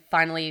and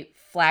finally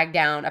flagged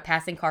down a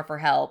passing car for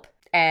help.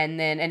 And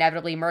then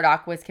inevitably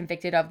Murdoch was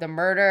convicted of the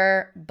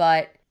murder,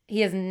 but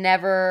he has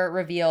never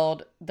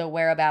revealed the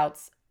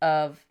whereabouts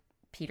of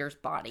Peter's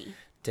body.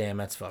 Damn,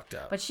 that's fucked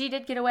up. But she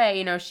did get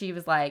away. She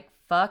was like,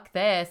 fuck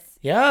this.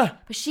 Yeah.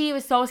 But she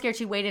was so scared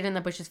she waited in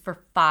the bushes for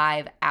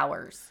 5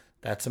 hours.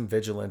 That's some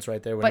vigilance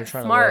right there when But you're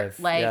trying smart,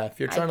 to live. Yeah, if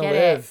you're trying to get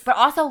live. it. But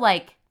also, how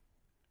did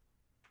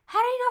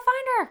you not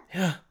find her?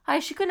 Yeah.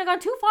 She couldn't have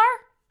gone too far.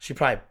 She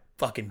probably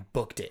fucking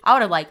booked it. I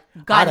would have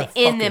gotten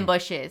in them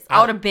bushes. I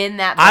would have been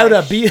that bush. I would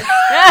have been.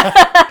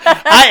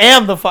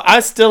 I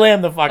still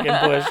am the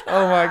fucking bush.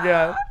 Oh my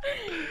God.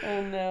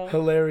 Oh no.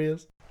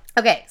 Hilarious.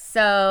 Okay,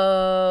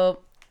 so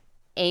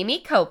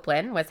Amy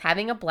Copeland was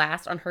having a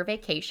blast on her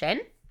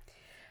vacation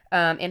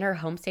in her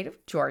home state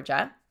of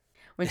Georgia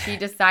when she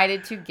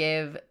decided to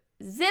give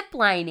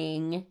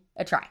ziplining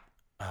a try.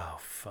 Oh,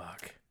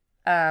 fuck.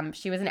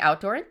 She was an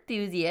outdoor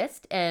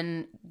enthusiast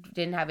and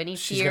didn't have any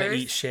fears. She's going to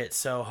eat shit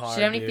so hard, She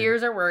didn't have any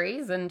fears or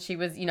worries, and she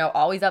was,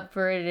 always up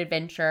for an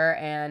adventure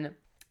and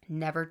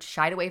never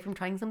shied away from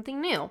trying something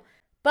new.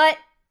 But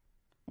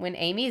when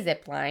Amy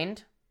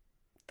ziplined,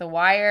 the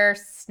wire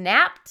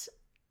snapped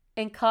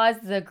and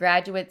caused the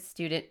graduate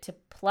student to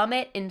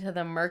plummet into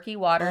the murky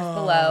waters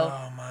below.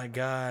 Oh, my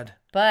God.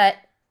 But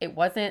it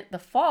wasn't the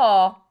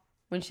fall.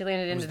 When she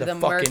landed into the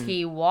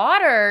murky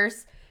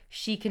waters,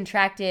 she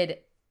contracted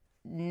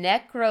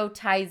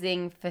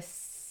necrotizing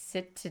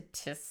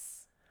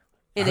fasciitis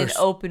in an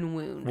open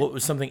wound. What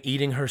was something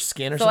eating her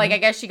skin or So, something? I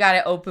guess she got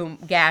an open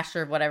gash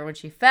or whatever when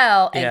she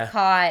fell and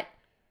caught,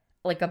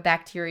 a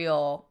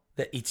bacterial...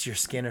 That eats your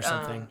skin or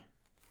something.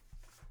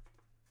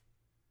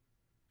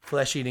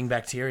 Flesh-eating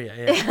bacteria,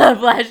 yeah.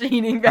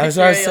 Flesh-eating bacteria. That's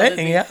what I was saying,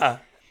 disease.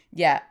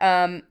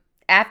 Yeah.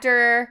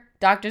 After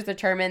doctors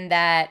determined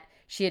that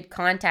she had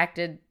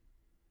contacted...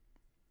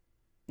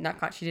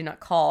 she did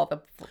not call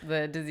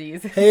the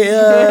disease. Hey,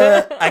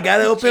 I got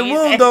an open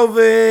wound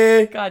over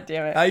here. God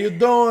damn it. How you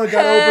doing? I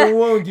got an open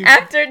wound.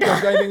 After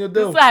got anything to do?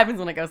 This is what happens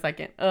when I go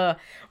second.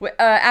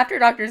 After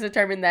doctors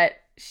determined that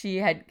she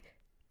had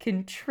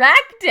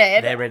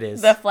contracted There it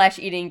is. the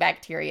flesh-eating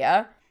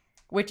bacteria,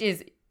 which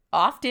is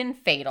often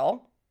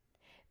fatal,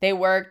 they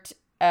worked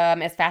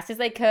as fast as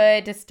they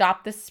could to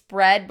stop the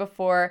spread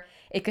before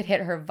it could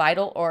hit her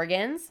vital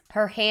organs.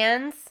 Her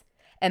hands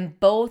and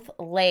both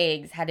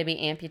legs had to be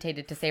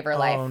amputated to save her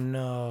life. Oh,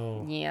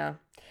 no. Yeah.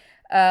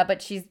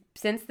 But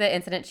since the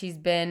incident, she's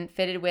been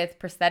fitted with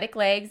prosthetic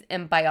legs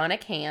and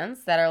bionic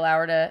hands that allow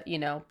her to,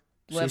 live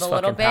She's a little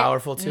fucking bit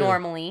powerful, too.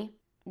 normally.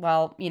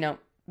 Well,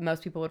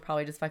 most people would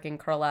probably just fucking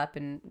curl up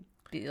and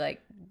be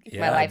like, Yeah,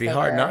 my life's it'd be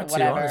hard over, not to,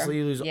 whatever. honestly.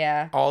 You lose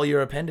all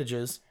your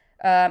appendages.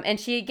 And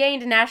she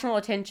gained national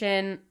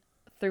attention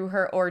through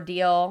her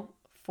ordeal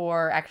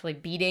for actually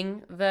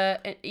beating the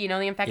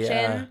infection.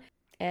 Yeah.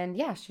 And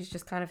yeah, she's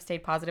just kind of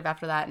stayed positive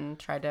after that and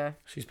tried to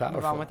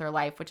move on with her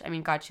life, which,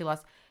 God, she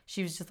was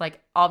just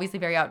obviously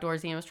very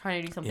outdoorsy and was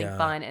trying to do something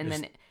fun. And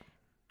then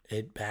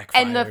it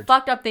backfired. And the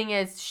fucked up thing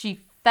is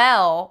she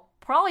fell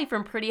probably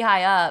from pretty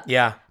high up.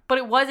 Yeah. But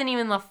it wasn't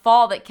even the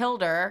fall that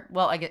killed her.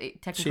 Well, I guess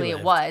technically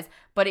it was,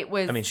 but it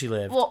was. She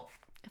lived. Well,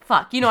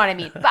 fuck, you know what I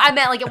mean? But I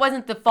meant it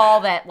wasn't the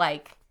fall that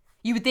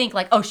you would think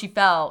oh, she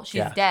fell,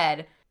 she's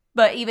dead.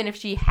 But even if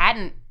she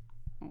hadn't.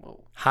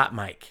 Hot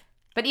mic.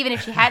 But even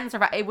if she hadn't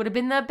survived, it would have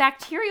been the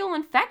bacterial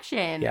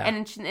infection. Yeah.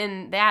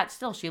 And that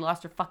still, she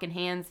lost her fucking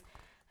hands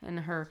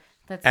and her.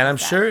 And I'm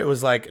sure it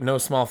was no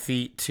small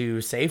feat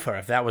to save her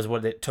if that was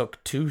what it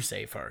took to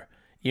save her.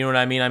 You know what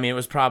I mean? It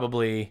was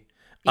probably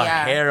a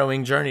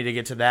harrowing journey to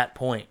get to that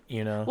point,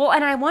 Well,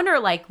 and I wonder,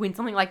 when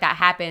something like that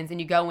happens and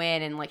you go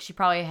in and, she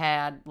probably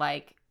had,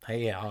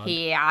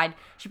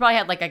 she probably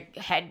had, a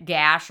head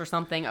gash or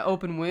something, an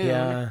open wound.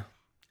 Yeah.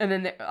 And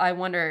then I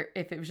wonder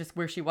if it was just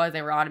where she was,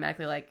 they were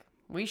automatically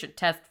we should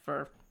test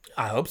for...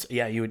 I hope so.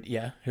 Yeah, you would.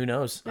 Yeah, who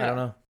knows? Yeah. I don't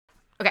know.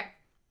 Okay.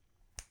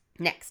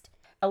 Next.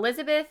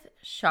 Elizabeth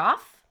Schaaf,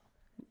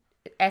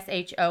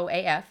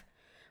 Shoaf,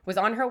 was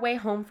on her way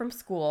home from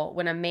school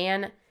when a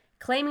man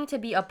claiming to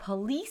be a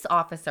police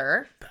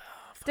officer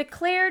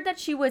declared that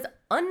she was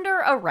under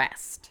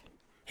arrest.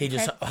 He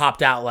just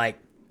hopped out like,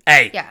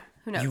 hey, Yeah,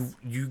 who knows?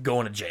 you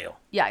going to jail.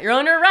 Yeah, you're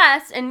under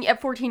arrest and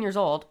at 14 years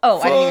old. Oh,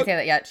 I didn't even say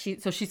that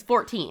yet. She's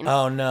 14.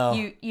 Oh,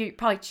 no.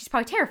 She's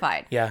probably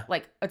terrified. Yeah.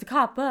 Like, it's a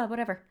cop,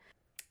 whatever.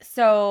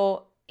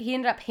 So he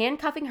ended up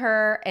handcuffing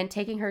her and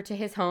taking her to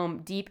his home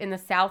deep in the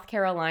South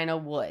Carolina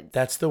woods.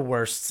 That's the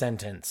worst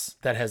sentence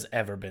that has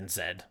ever been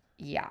said.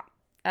 Yeah.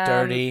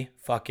 Dirty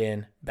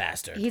fucking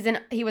bastard.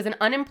 He was an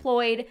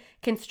unemployed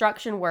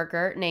construction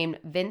worker named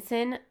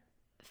Vincent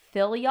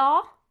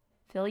Filyaw,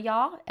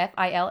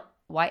 Filyaw.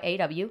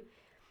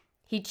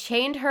 He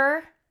chained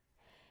her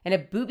in a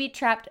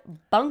booby-trapped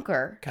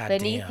bunker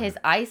beneath his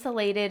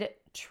isolated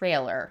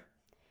trailer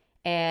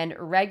and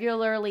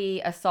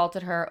regularly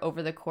assaulted her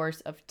over the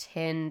course of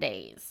 10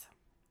 days.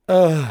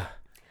 Ugh.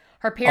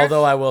 Her parents,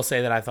 Although I will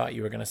say that I thought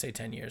you were going to say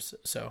 10 years.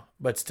 So,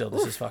 but still,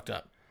 this is fucked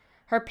up.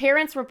 Her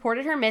parents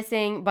reported her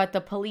missing, but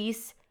the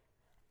police,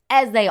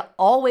 as they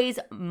always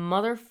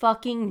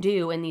motherfucking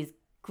do in these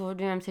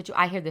goddamn situations,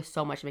 I hear this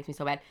so much, it makes me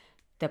so bad.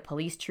 The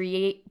police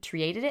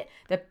treated it.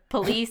 The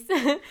police.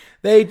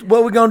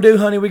 What we gonna do,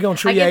 honey? We gonna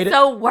treat it. I get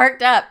so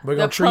worked up. We're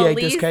gonna treat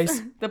this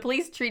case. The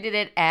police treated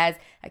it as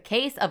a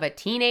case of a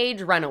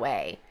teenage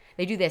runaway.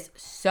 They do this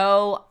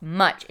so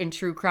much in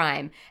true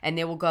crime, and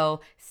they will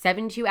go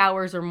 72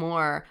 hours or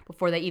more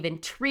before they even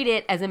treat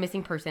it as a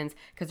missing persons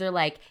because they're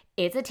like,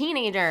 it's a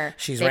teenager.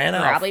 They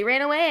probably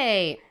ran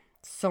away.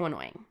 So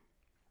annoying.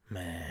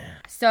 Man.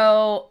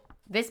 So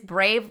this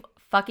brave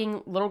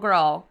fucking little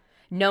girl,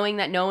 knowing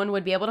that no one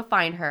would be able to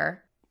find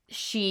her,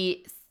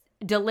 she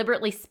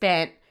deliberately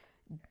spent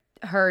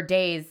her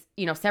days,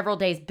 several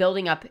days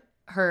building up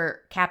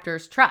her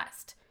captor's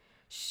trust.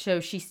 So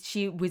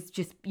she was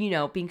just,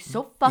 being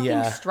so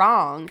fucking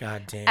strong.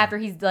 God damn. After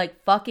he's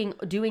like fucking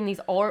doing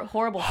these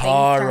horrible things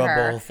to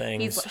her.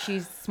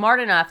 She's smart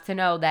enough to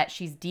know that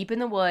she's deep in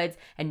the woods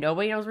and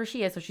nobody knows where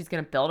she is. So she's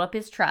going to build up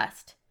his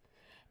trust.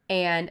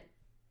 And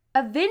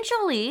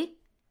eventually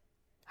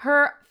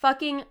her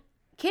fucking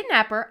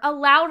kidnapper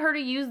allowed her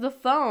to use the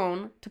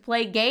phone to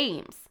play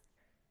games.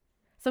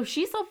 So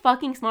she's so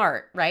fucking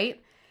smart,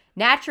 right?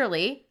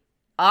 Naturally,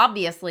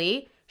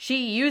 obviously,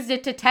 she used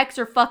it to text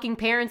her fucking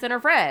parents and her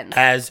friends.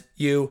 As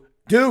you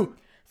do.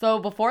 So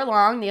before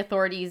long, the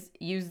authorities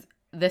used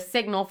the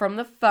signal from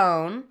the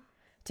phone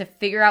to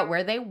figure out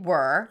where they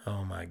were.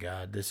 Oh my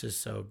God, this is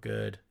so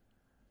good.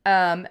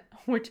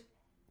 Which,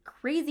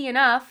 crazy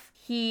enough,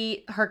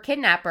 her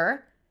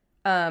kidnapper,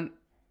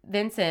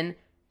 Vincent,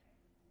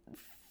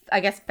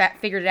 I guess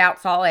figured it out,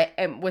 saw it,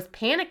 and was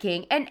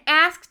panicking and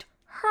asked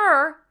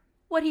her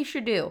what he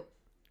should do.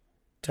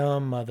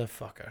 Dumb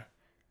motherfucker.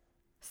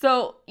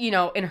 So,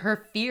 in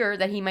her fear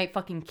that he might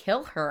fucking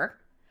kill her,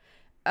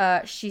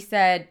 she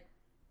said,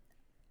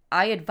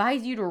 I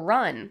advise you to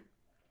run.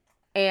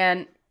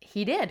 And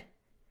he did.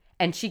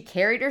 And she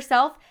carried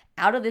herself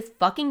out of this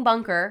fucking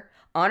bunker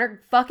on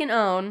her fucking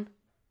own.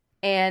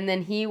 And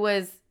then he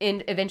was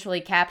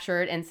eventually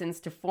captured and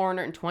sentenced to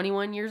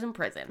 421 years in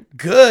prison.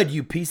 Good,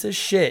 you piece of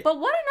shit. But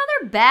what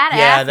another badass.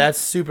 Yeah, that's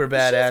super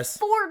badass. She's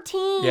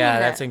 14. Yeah,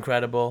 that's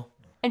incredible.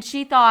 And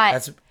she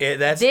thought,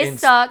 this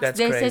sucks.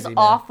 This crazy, is man.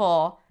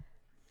 awful.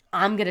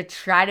 I'm going to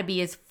try to be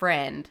his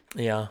friend.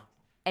 Yeah.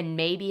 And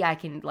maybe I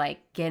can,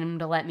 get him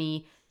to let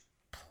me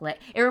play.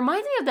 It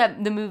reminds me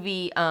of the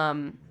movie,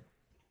 what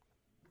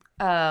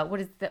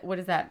is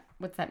that?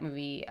 What's that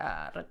movie?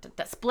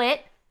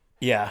 Split.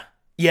 Yeah.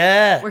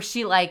 Yeah. Where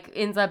she,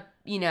 ends up,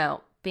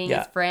 being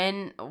his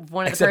friend,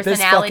 one of Except the personalities.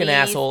 this fucking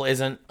asshole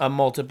isn't a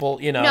multiple,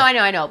 No,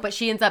 I know. But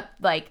she ends up,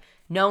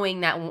 knowing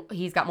that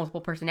he's got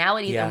multiple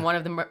personalities, and one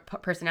of the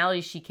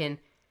personalities she can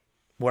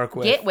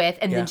get with,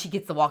 and then she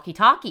gets the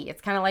walkie-talkie.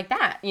 It's kind of like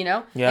that,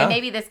 Yeah. And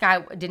maybe this guy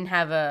didn't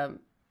have a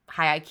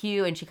high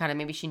IQ, and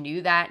maybe she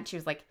knew that, and she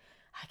was like,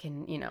 I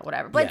can,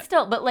 whatever. But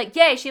still,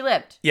 yay, she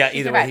lived. Yeah, she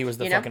either survived, way, he was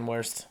the fucking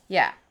worst.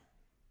 Yeah.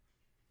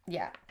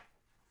 Yeah.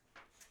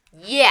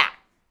 Yeah.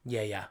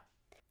 Yeah.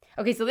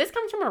 Okay, so this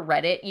comes from a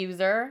Reddit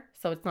user,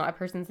 so it's not a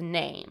person's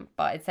name,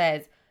 but it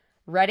says,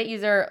 Reddit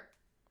user,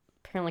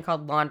 apparently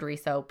called Laundry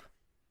Soap.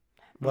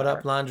 What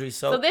up, Laundry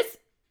Soap? So this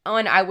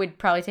one I would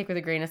probably take with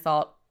a grain of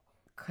salt,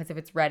 because if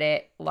it's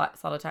Reddit, lots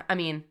of the time. I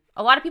mean,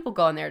 a lot of people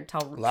go in there to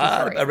tell stories.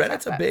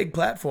 Reddit's a big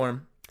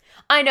platform.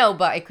 I know,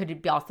 but it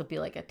could also be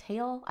like a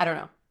tale. I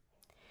don't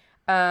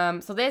know.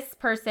 So this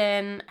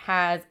person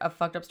has a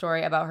fucked up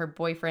story about her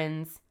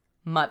boyfriend's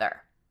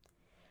mother.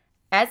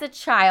 As a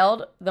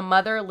child, the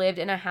mother lived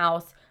in a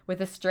house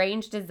with a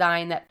strange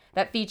design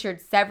that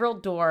featured several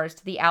doors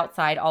to the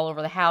outside all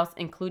over the house,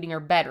 including her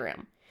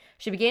bedroom.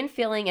 She began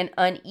feeling an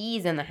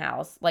unease in the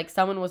house, like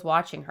someone was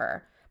watching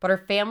her, but her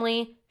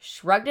family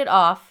shrugged it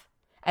off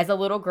as a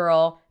little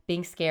girl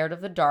being scared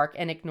of the dark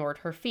and ignored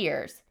her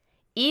fears,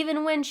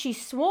 even when she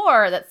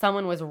swore that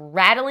someone was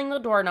rattling the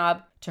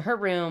doorknob to her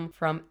room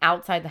from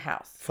outside the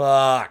house.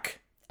 Fuck.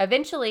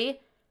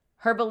 Eventually,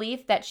 Her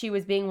belief that she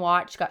was being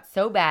watched got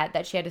so bad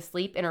that she had to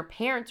sleep in her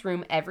parents'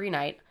 room every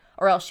night,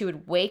 or else she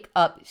would wake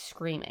up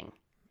screaming.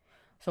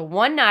 So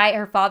one night,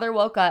 her father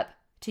woke up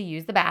to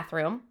use the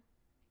bathroom,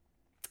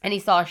 and he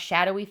saw a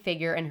shadowy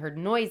figure and heard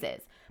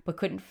noises, but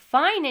couldn't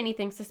find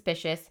anything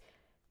suspicious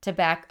to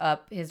back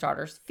up his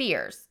daughter's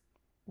fears.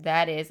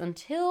 That is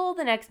until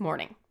the next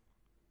morning.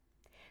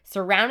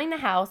 Surrounding the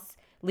house,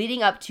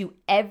 leading up to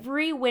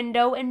every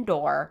window and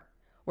door,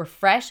 were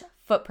fresh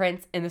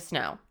footprints in the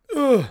snow.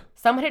 Ugh.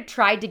 Someone had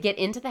tried to get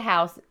into the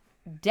house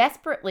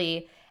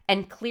desperately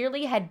and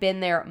clearly had been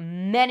there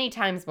many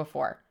times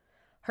before.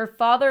 Her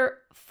father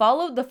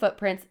followed the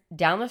footprints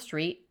down the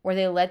street where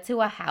they led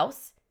to a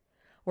house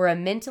where a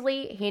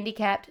mentally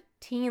handicapped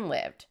teen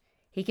lived.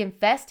 He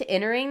confessed to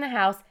entering the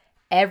house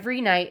every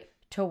night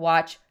to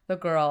watch the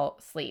girl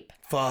sleep.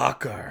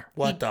 Fuck her.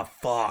 What the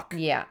fuck?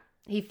 Yeah.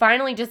 He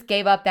finally just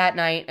gave up that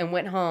night and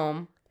went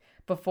home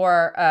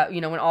before,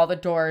 when all the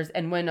doors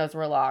and windows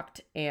were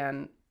locked.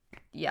 And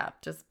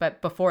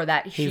but before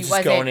that, he was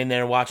just going in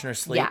there and watching her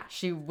sleep. Yeah,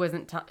 she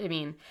wasn't. Dirty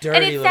and it's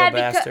little sad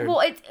bastard.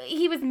 Because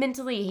he was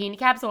mentally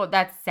handicapped, so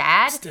that's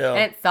sad. Still.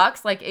 And it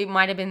sucks. Like it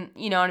might have been,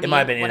 you know what I mean? It might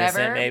have been whatever.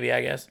 innocent, maybe,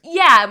 I guess.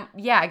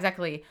 Yeah,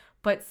 exactly.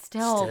 But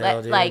still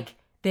Dude. like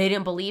they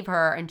didn't believe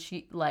her, and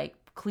she like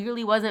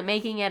clearly wasn't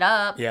making it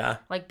up. Yeah.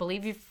 Like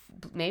sometimes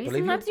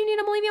you need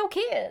to believe your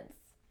kids.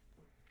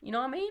 You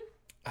know what I mean?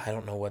 I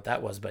don't know what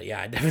that was, but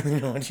yeah, I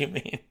definitely know what you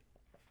mean.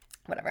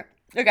 Whatever.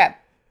 Okay.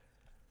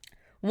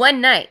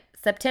 One night,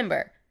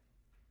 September.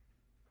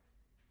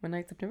 One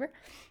night in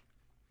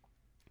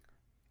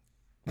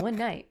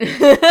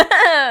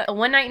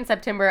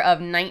September of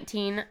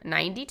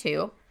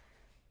 1992,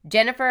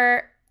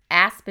 Jennifer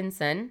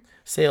Aspenson.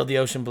 Sailed the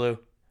ocean blue.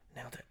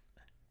 Nailed it.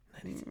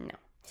 No.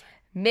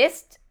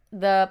 Missed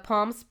the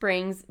Palm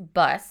Springs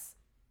bus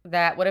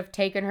that would have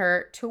taken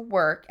her to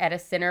work at a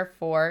center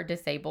for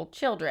disabled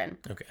children.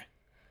 Okay.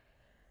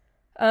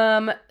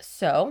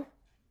 So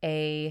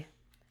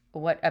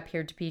what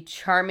appeared to be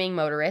charming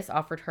motorist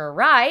offered her a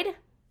ride.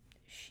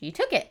 She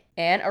took it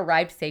and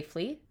arrived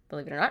safely,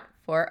 believe it or not,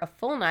 for a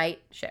full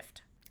night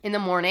shift. In the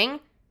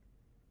morning,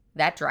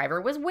 that driver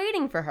was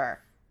waiting for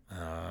her.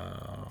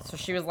 Oh. So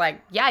she was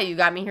like, yeah, you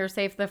got me here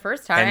safe the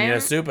first time. And you're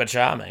super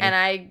charming. And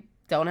I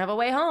don't have a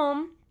way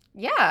home.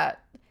 Yeah.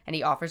 And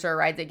he offers her a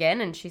ride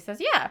again, and she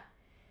says, yeah.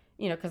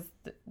 Because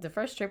the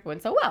first trip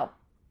went so well.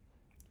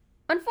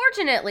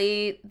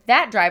 Unfortunately,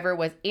 that driver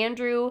was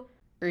Andrew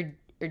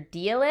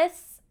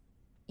Urdiales,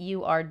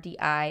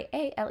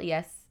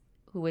 Urdiales,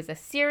 who was a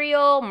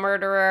serial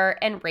murderer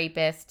and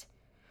rapist,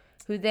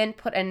 who then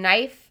put a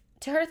knife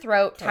to her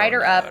throat, tied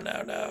her up,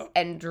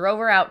 and drove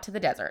her out to the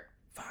desert.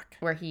 Fuck.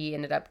 Where he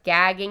ended up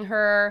gagging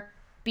her,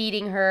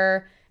 beating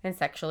her, and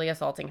sexually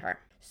assaulting her.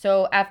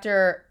 So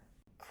after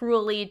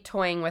cruelly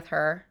toying with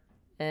her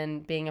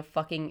and being a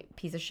fucking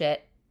piece of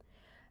shit,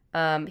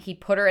 he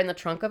put her in the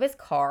trunk of his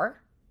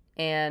car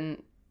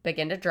and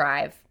began to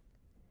drive.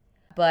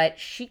 But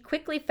she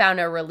quickly found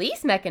a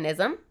release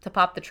mechanism to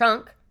pop the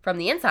trunk from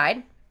the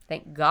inside.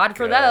 Thank God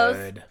for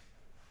those.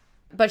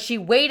 But she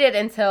waited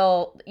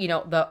until,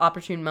 the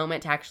opportune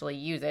moment to actually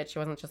use it. She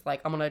wasn't just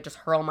like, I'm going to just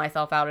hurl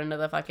myself out into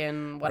the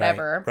fucking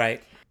whatever.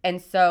 Right.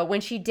 And so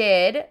when she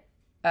did,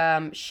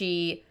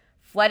 she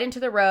fled into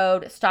the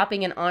road,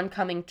 stopping an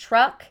oncoming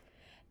truck,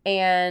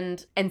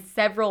 and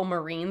several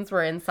Marines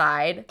were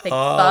inside. Thank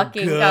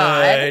fucking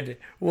God.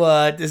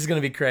 What? This is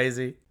going to be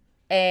crazy.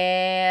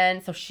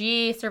 And so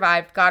she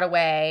survived, got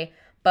away,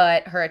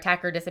 but her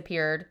attacker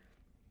disappeared.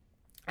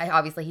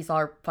 Obviously, he saw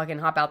her fucking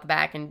hop out the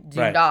back and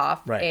zoomed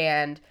off. Right.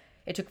 And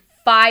it took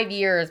 5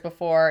 years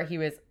before he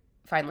was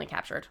finally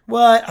captured.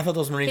 What? I thought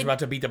those Marines were about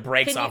to beat the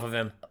brakes off of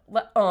him.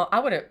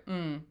 I would have.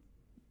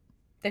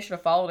 They should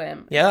have followed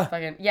him. Yeah.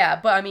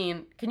 But I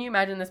mean, can you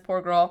imagine this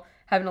poor girl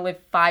having to live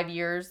 5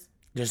 years?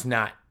 Just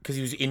not.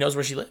 Because he knows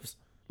where she lives.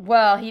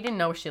 Well, he didn't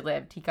know where she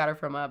lived. He got her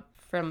from missed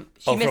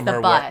the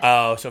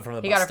bus. So from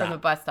the bus stop. He got her from the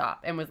bus stop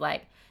and was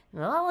like,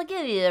 well, I'll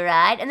give you a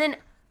ride. And then,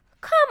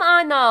 come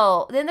on,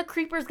 though. Then the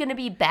creeper's going to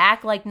be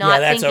back, like, not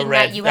thinking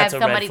that you have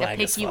somebody to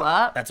pick you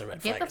up. That's a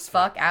red flag. Get the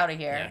fuck out of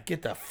here. Yeah,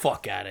 get the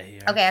fuck out of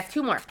here. Okay, I have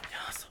two more.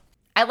 Yes.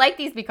 I like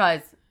these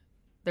because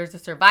there's a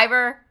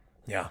survivor.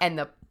 Yeah. And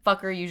the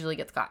fucker usually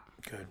gets caught.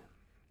 Good.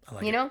 I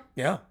like it. You know?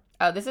 Yeah.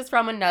 Oh, this is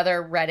from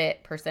another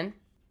Reddit person.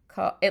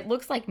 It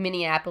looks like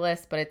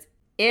Minneapolis, but it's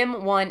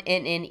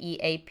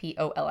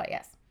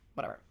M1NNEAPOLIS.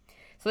 Whatever.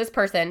 So this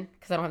person,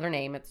 because I don't have their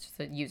name, it's just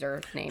a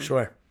user name.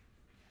 Sure.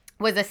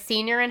 Was a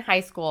senior in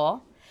high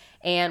school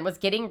and was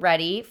getting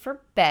ready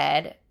for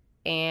bed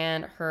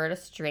and heard a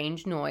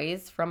strange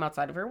noise from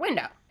outside of her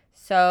window.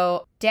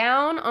 So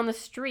down on the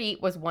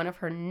street was one of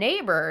her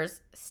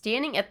neighbors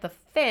standing at the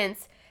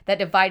fence that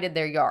divided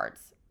their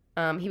yards.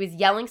 He was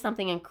yelling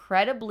something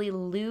incredibly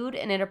lewd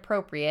and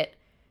inappropriate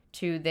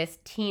to this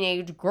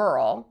teenage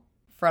girl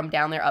from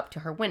down there up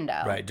to her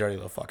window. Right, dirty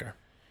little fucker.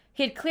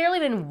 He had clearly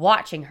been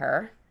watching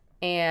her,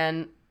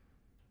 and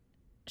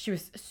she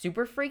was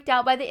super freaked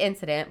out by the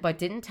incident, but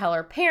didn't tell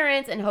her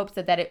parents in hopes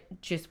that it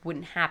just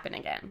wouldn't happen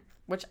again.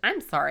 Which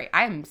I'm sorry.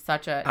 I'm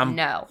such a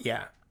no.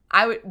 Yeah.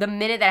 I would, the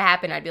minute that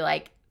happened, I'd be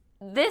like,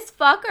 this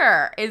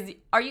fucker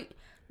are you,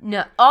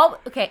 no.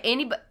 Okay,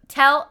 anybody,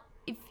 tell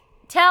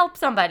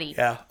somebody.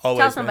 Yeah, always.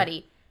 Tell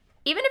somebody.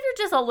 Even if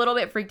you're just a little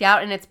bit freaked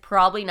out and it's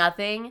probably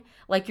nothing,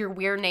 like your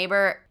weird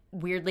neighbor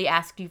weirdly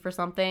asked you for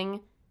something.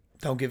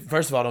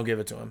 First of all, don't give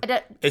it to him.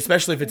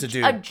 Especially if it's a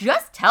dude.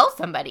 Just tell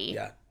somebody.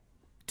 Yeah.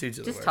 Dudes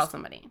are the worst. Just tell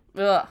somebody.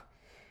 Ugh.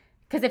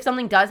 Because if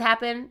something does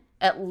happen,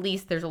 at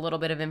least there's a little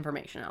bit of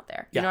information out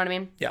there. You know what I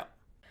mean? Yeah.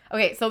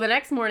 Okay, so the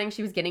next morning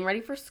she was getting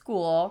ready for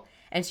school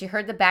and she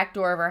heard the back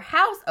door of her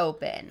house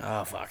open.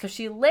 Oh, fuck. So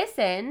she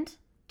listened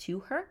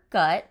to her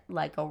gut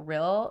like a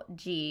real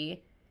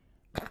G.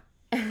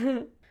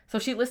 So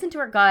she listened to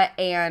her gut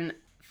and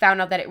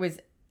found out that it was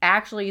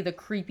actually the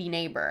creepy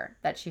neighbor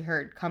that she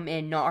heard come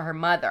in, not her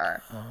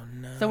mother. Oh,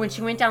 no. So when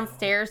she went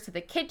downstairs to the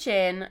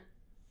kitchen,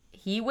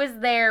 he was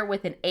there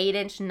with an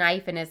 8-inch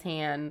knife in his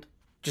hand.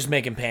 Just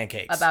making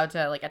pancakes. About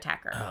to, like,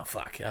 attack her. Oh,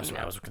 fuck. That's what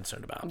I was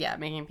concerned about. Yeah,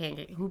 making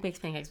pancakes. Who makes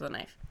pancakes with a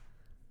knife?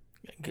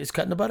 He's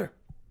cutting the butter.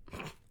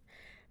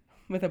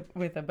 With a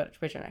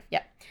butcher knife,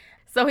 yeah.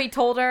 So he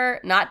told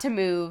her not to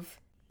move,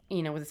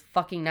 with his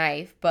fucking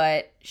knife,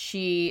 but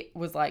she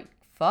was like,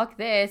 fuck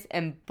this,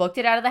 and booked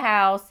it out of the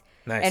house.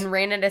 Nice. And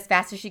ran it as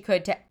fast as she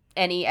could to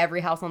every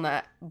house on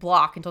the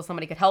block until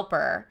somebody could help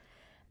her.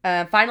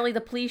 Finally,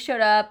 the police showed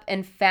up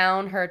and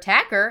found her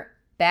attacker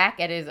back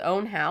at his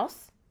own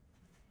house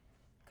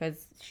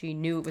because she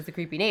knew it was the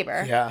creepy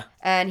neighbor. Yeah.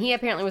 And he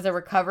apparently was a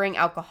recovering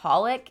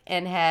alcoholic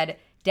and had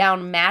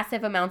downed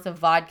massive amounts of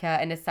vodka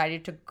and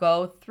decided to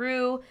go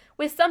through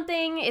with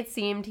something it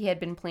seemed he had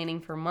been planning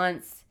for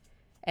months.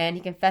 And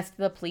he confessed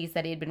to the police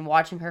that he had been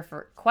watching her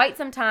for quite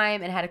some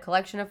time and had a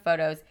collection of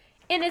photos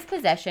in his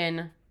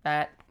possession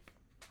that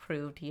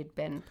proved he had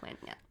been planning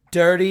it.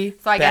 Dirty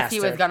So I guess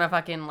bastard. he was gonna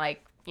fucking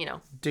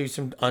do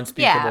some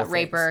unspeakable things.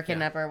 rape her,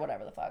 kidnap her,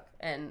 whatever the fuck.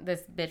 And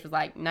this bitch was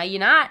like, no, you're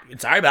not.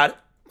 Sorry about it,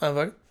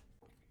 motherfucker.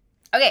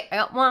 Okay, I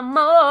got one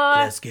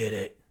more. Let's get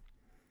it.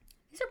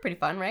 These are pretty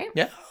fun, right?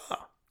 Yeah.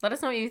 Let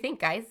us know what you think,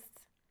 guys.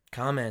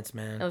 Comments,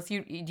 man.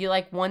 Do you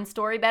like one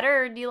story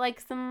better, or do you like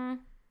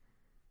some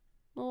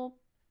little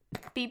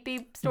beep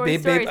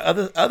stories?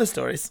 Other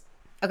stories.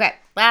 Okay,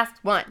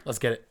 last one. Let's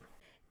get it.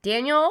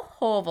 Daniel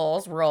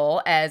Hovell's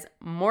role as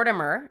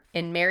Mortimer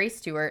in Mary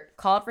Stuart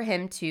called for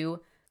him to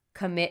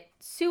commit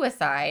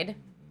suicide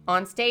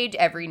on stage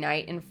every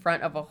night in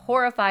front of a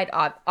horrified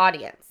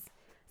audience.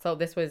 So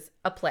this was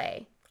a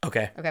play.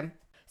 Okay.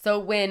 So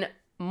when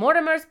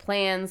Mortimer's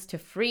plans to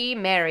free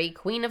Mary,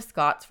 Queen of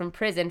Scots, from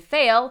prison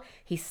fail,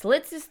 he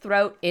slits his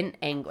throat in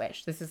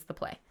anguish. This is the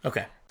play.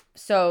 Okay.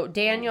 So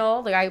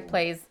Daniel, the guy who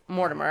plays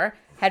Mortimer,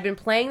 had been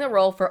playing the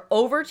role for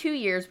over 2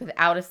 years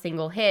without a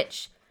single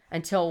hitch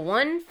until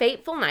one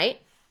fateful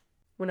night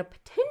when a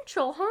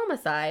potential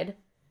homicide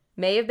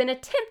may have been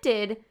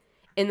attempted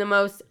in the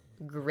most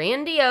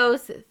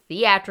grandiose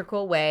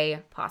theatrical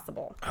way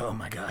possible. Oh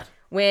my God.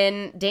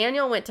 When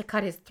Daniel went to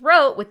cut his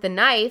throat with the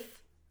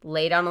knife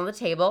laid out on the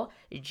table,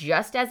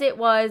 just as it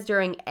was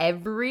during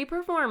every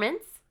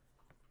performance,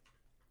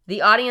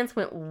 the audience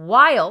went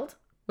wild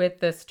with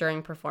the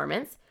stirring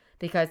performance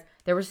because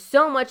there was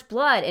so much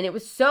blood and it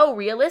was so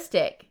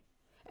realistic.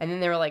 And then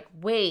they were like,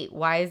 wait,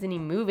 why isn't he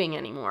moving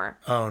anymore?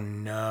 Oh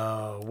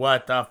no.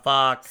 What the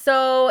fuck?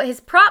 So his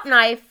prop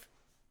knife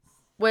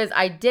was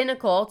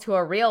identical to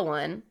a real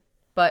one,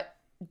 but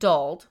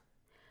dulled.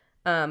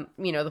 The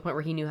point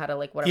where he knew how to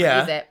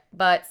use it.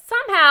 But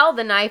somehow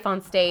the knife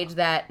on stage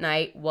that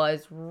night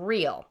was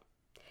real.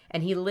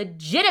 And he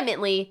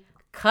legitimately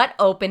cut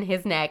open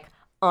his neck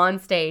on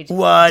stage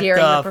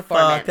during the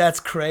performance. Fuck? That's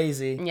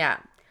crazy. Yeah.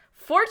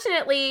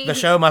 Fortunately... The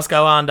show must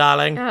go on,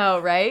 darling. Oh,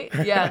 right?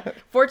 Yeah.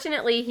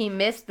 Fortunately, he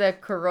missed the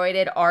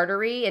carotid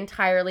artery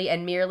entirely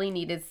and merely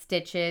needed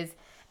stitches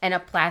and a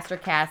plaster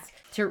cast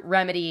to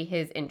remedy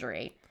his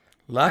injury.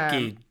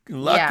 Lucky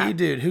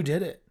dude. Who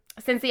did it?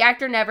 Since the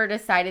actor never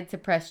decided to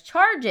press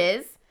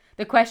charges,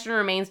 the question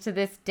remains to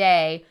this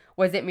day,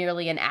 was it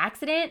merely an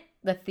accident?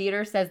 The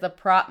theater says the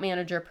prop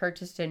manager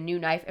purchased a new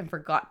knife and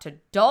forgot to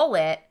dull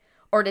it,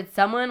 or did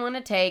someone want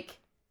to take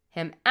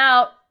him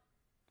out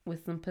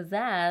with some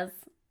pizzazz?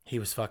 He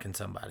was fucking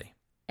somebody.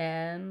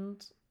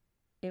 And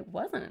it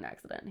wasn't an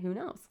accident. Who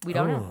knows? We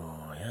don't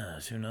know. Oh,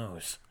 yes. Who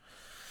knows?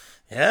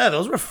 Yeah,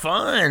 those were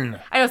fun.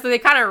 I know. So they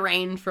kind of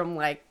range from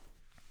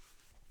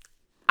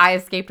I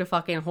escaped a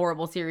fucking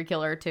horrible serial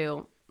killer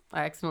to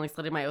I accidentally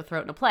slitted my own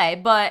throat in a play.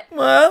 But,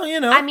 well,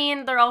 I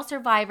mean, they're all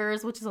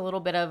survivors, which is a little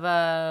bit of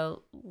a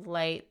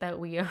light that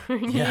we are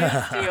used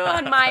to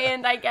on my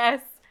end, I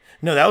guess.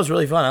 No, that was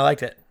really fun. I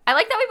liked it. I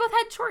like that we both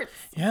had shorts.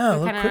 Yeah,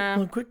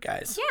 little quick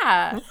guys.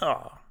 Yeah.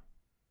 Oh.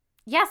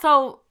 Yeah,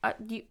 so, that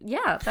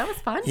was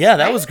fun. Yeah,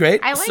 that was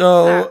great. I liked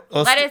that.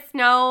 Let us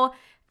know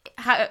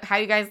how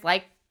you guys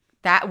like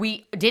that.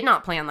 We did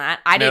not plan that.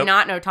 I did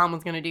not know Tom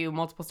was going to do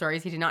multiple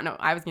stories. He did not know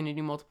I was going to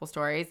do multiple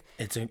stories.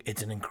 It's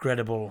an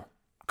incredible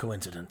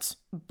coincidence.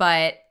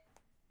 But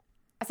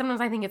sometimes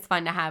I think it's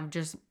fun to have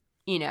just,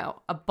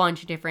 a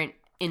bunch of different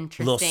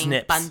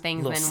interesting, fun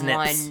things in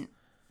one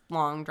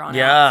long drawn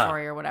out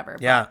story or whatever.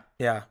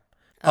 Yeah.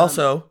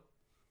 Also,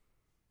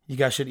 you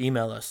guys should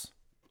email us.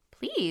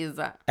 Please.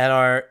 At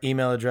our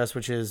email address,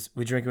 which is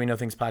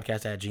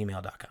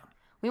wedrinkweknowthingspodcast@gmail.com.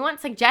 We want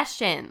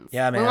suggestions.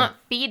 Yeah, man. We want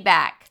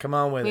feedback. Come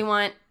on with it. We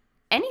want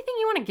anything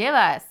you want to give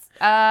us.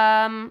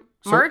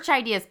 Merch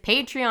ideas,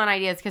 Patreon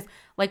ideas, because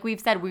like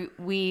we've said,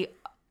 we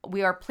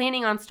are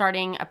planning on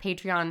starting a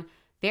Patreon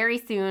very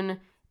soon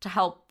to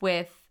help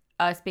with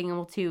us being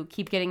able to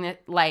keep getting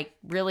it, like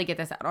really get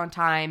this out on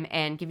time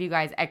and give you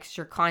guys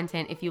extra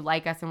content if you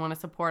like us and want to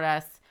support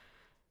us.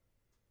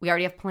 We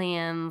already have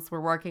plans. We're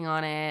working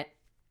on it.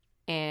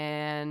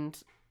 And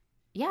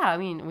yeah, I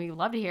mean, we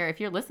love to hear. If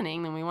you're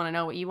listening, then we want to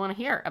know what you want to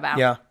hear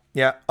about.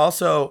 Yeah.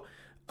 Also,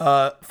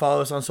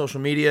 follow us on social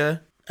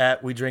media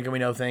at We Drink and We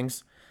Know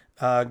Things.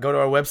 Go to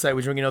our website,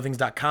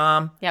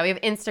 wedrinkandknowthings.com. Yeah, we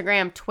have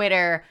Instagram,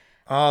 Twitter.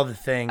 All the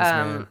things,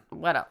 man.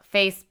 What else?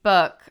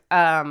 Facebook.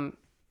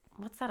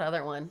 What's that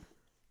other one?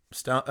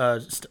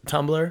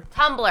 Tumblr.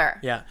 Tumblr.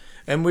 Yeah,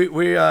 and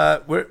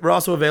we're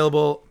also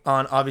available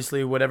on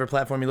obviously whatever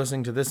platform you're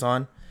listening to this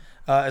on,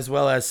 as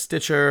well as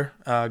Stitcher,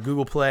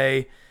 Google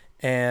Play,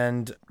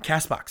 and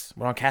Castbox.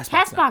 We're on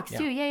Castbox. Castbox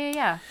too.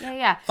 Yeah.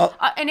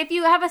 And if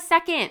you have a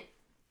second,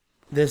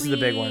 this is the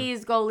big one.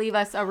 Please go leave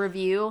us a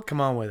review.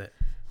 Come on with it.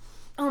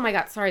 Oh my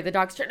God! Sorry, the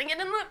dog's turning it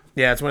in the.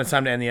 Yeah, it's when it's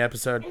time to end the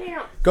episode.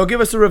 Go give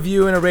us a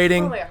review and a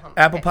rating. Oh,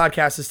 Apple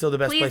Podcasts is still the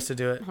best place to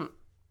do it.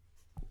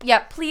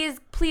 Yeah, please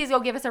go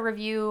give us a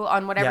review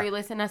on whatever you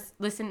listen to us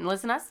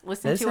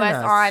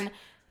on.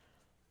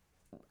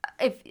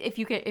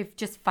 If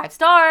just 5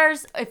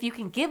 stars, if you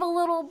can give a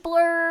little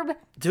blurb,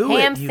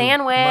 ham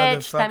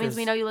sandwich. That means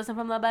we know you listen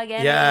from the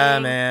beginning. Yeah,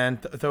 man,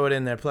 throw it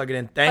in there, plug it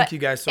in. Thank you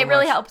guys so much. It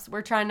really helps.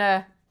 We're trying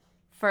to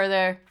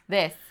further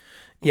this.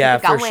 Yeah,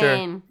 for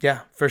sure. Yeah,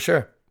 for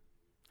sure.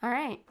 All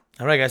right,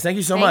 guys. Thank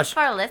you so much.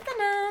 Thanks for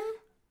listening.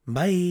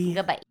 Bye.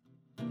 Goodbye.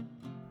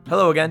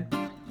 Hello again.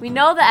 We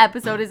know the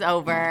episode is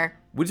over.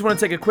 We just want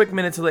to take a quick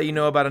minute to let you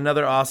know about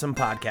another awesome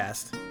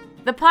podcast.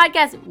 The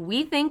podcast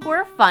We Think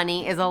We're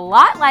Funny is a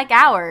lot like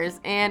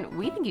ours, and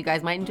we think you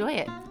guys might enjoy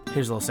it.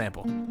 Here's a little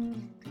sample.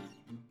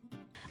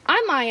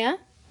 I'm Maya,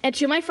 and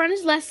to my friend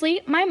is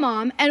Leslie, my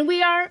mom, and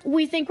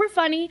We Think We're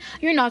Funny,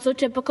 your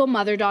not-so-typical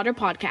mother-daughter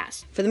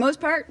podcast. For the most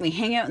part, we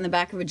hang out in the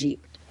back of a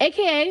Jeep,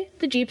 a.k.a.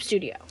 the Jeep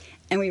Studio.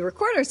 and we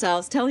record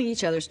ourselves telling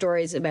each other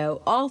stories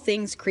about all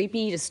things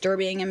creepy,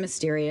 disturbing, and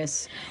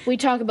mysterious. We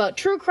talk about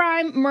true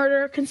crime,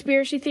 murder,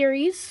 conspiracy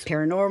theories,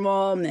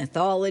 paranormal,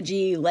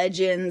 mythology,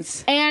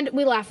 legends. And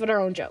we laugh at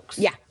our own jokes.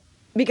 Yeah,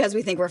 because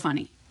we think we're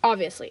funny.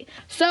 Obviously.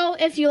 So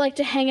if you like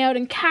to hang out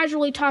and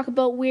casually talk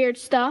about weird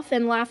stuff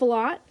and laugh a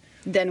lot,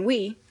 then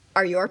we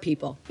are your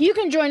people. You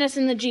can join us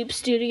in the Jeep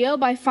Studio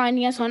by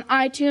finding us on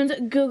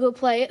iTunes, Google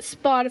Play,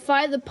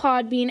 Spotify, the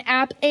Podbean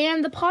app,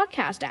 and the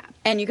podcast app.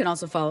 And you can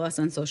also follow us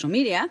on social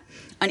media,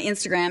 on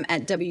Instagram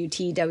at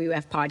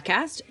WTWF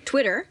Podcast,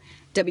 Twitter,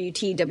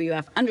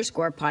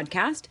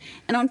 WTWF_podcast,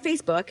 and on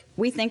Facebook,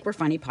 We Think We're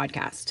Funny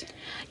Podcast.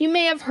 You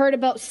may have heard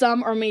about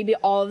some or maybe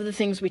all of the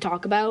things we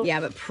talk about. Yeah,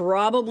 but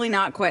probably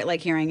not quite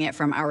like hearing it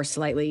from our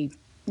slightly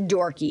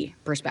dorky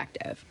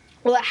perspective.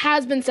 Well, it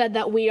has been said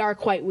that we are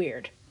quite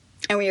weird.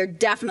 And we are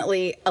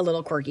definitely a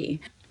little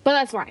quirky. But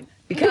that's fine.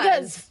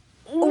 Because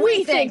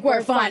we think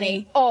we're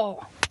funny.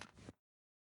 Oh.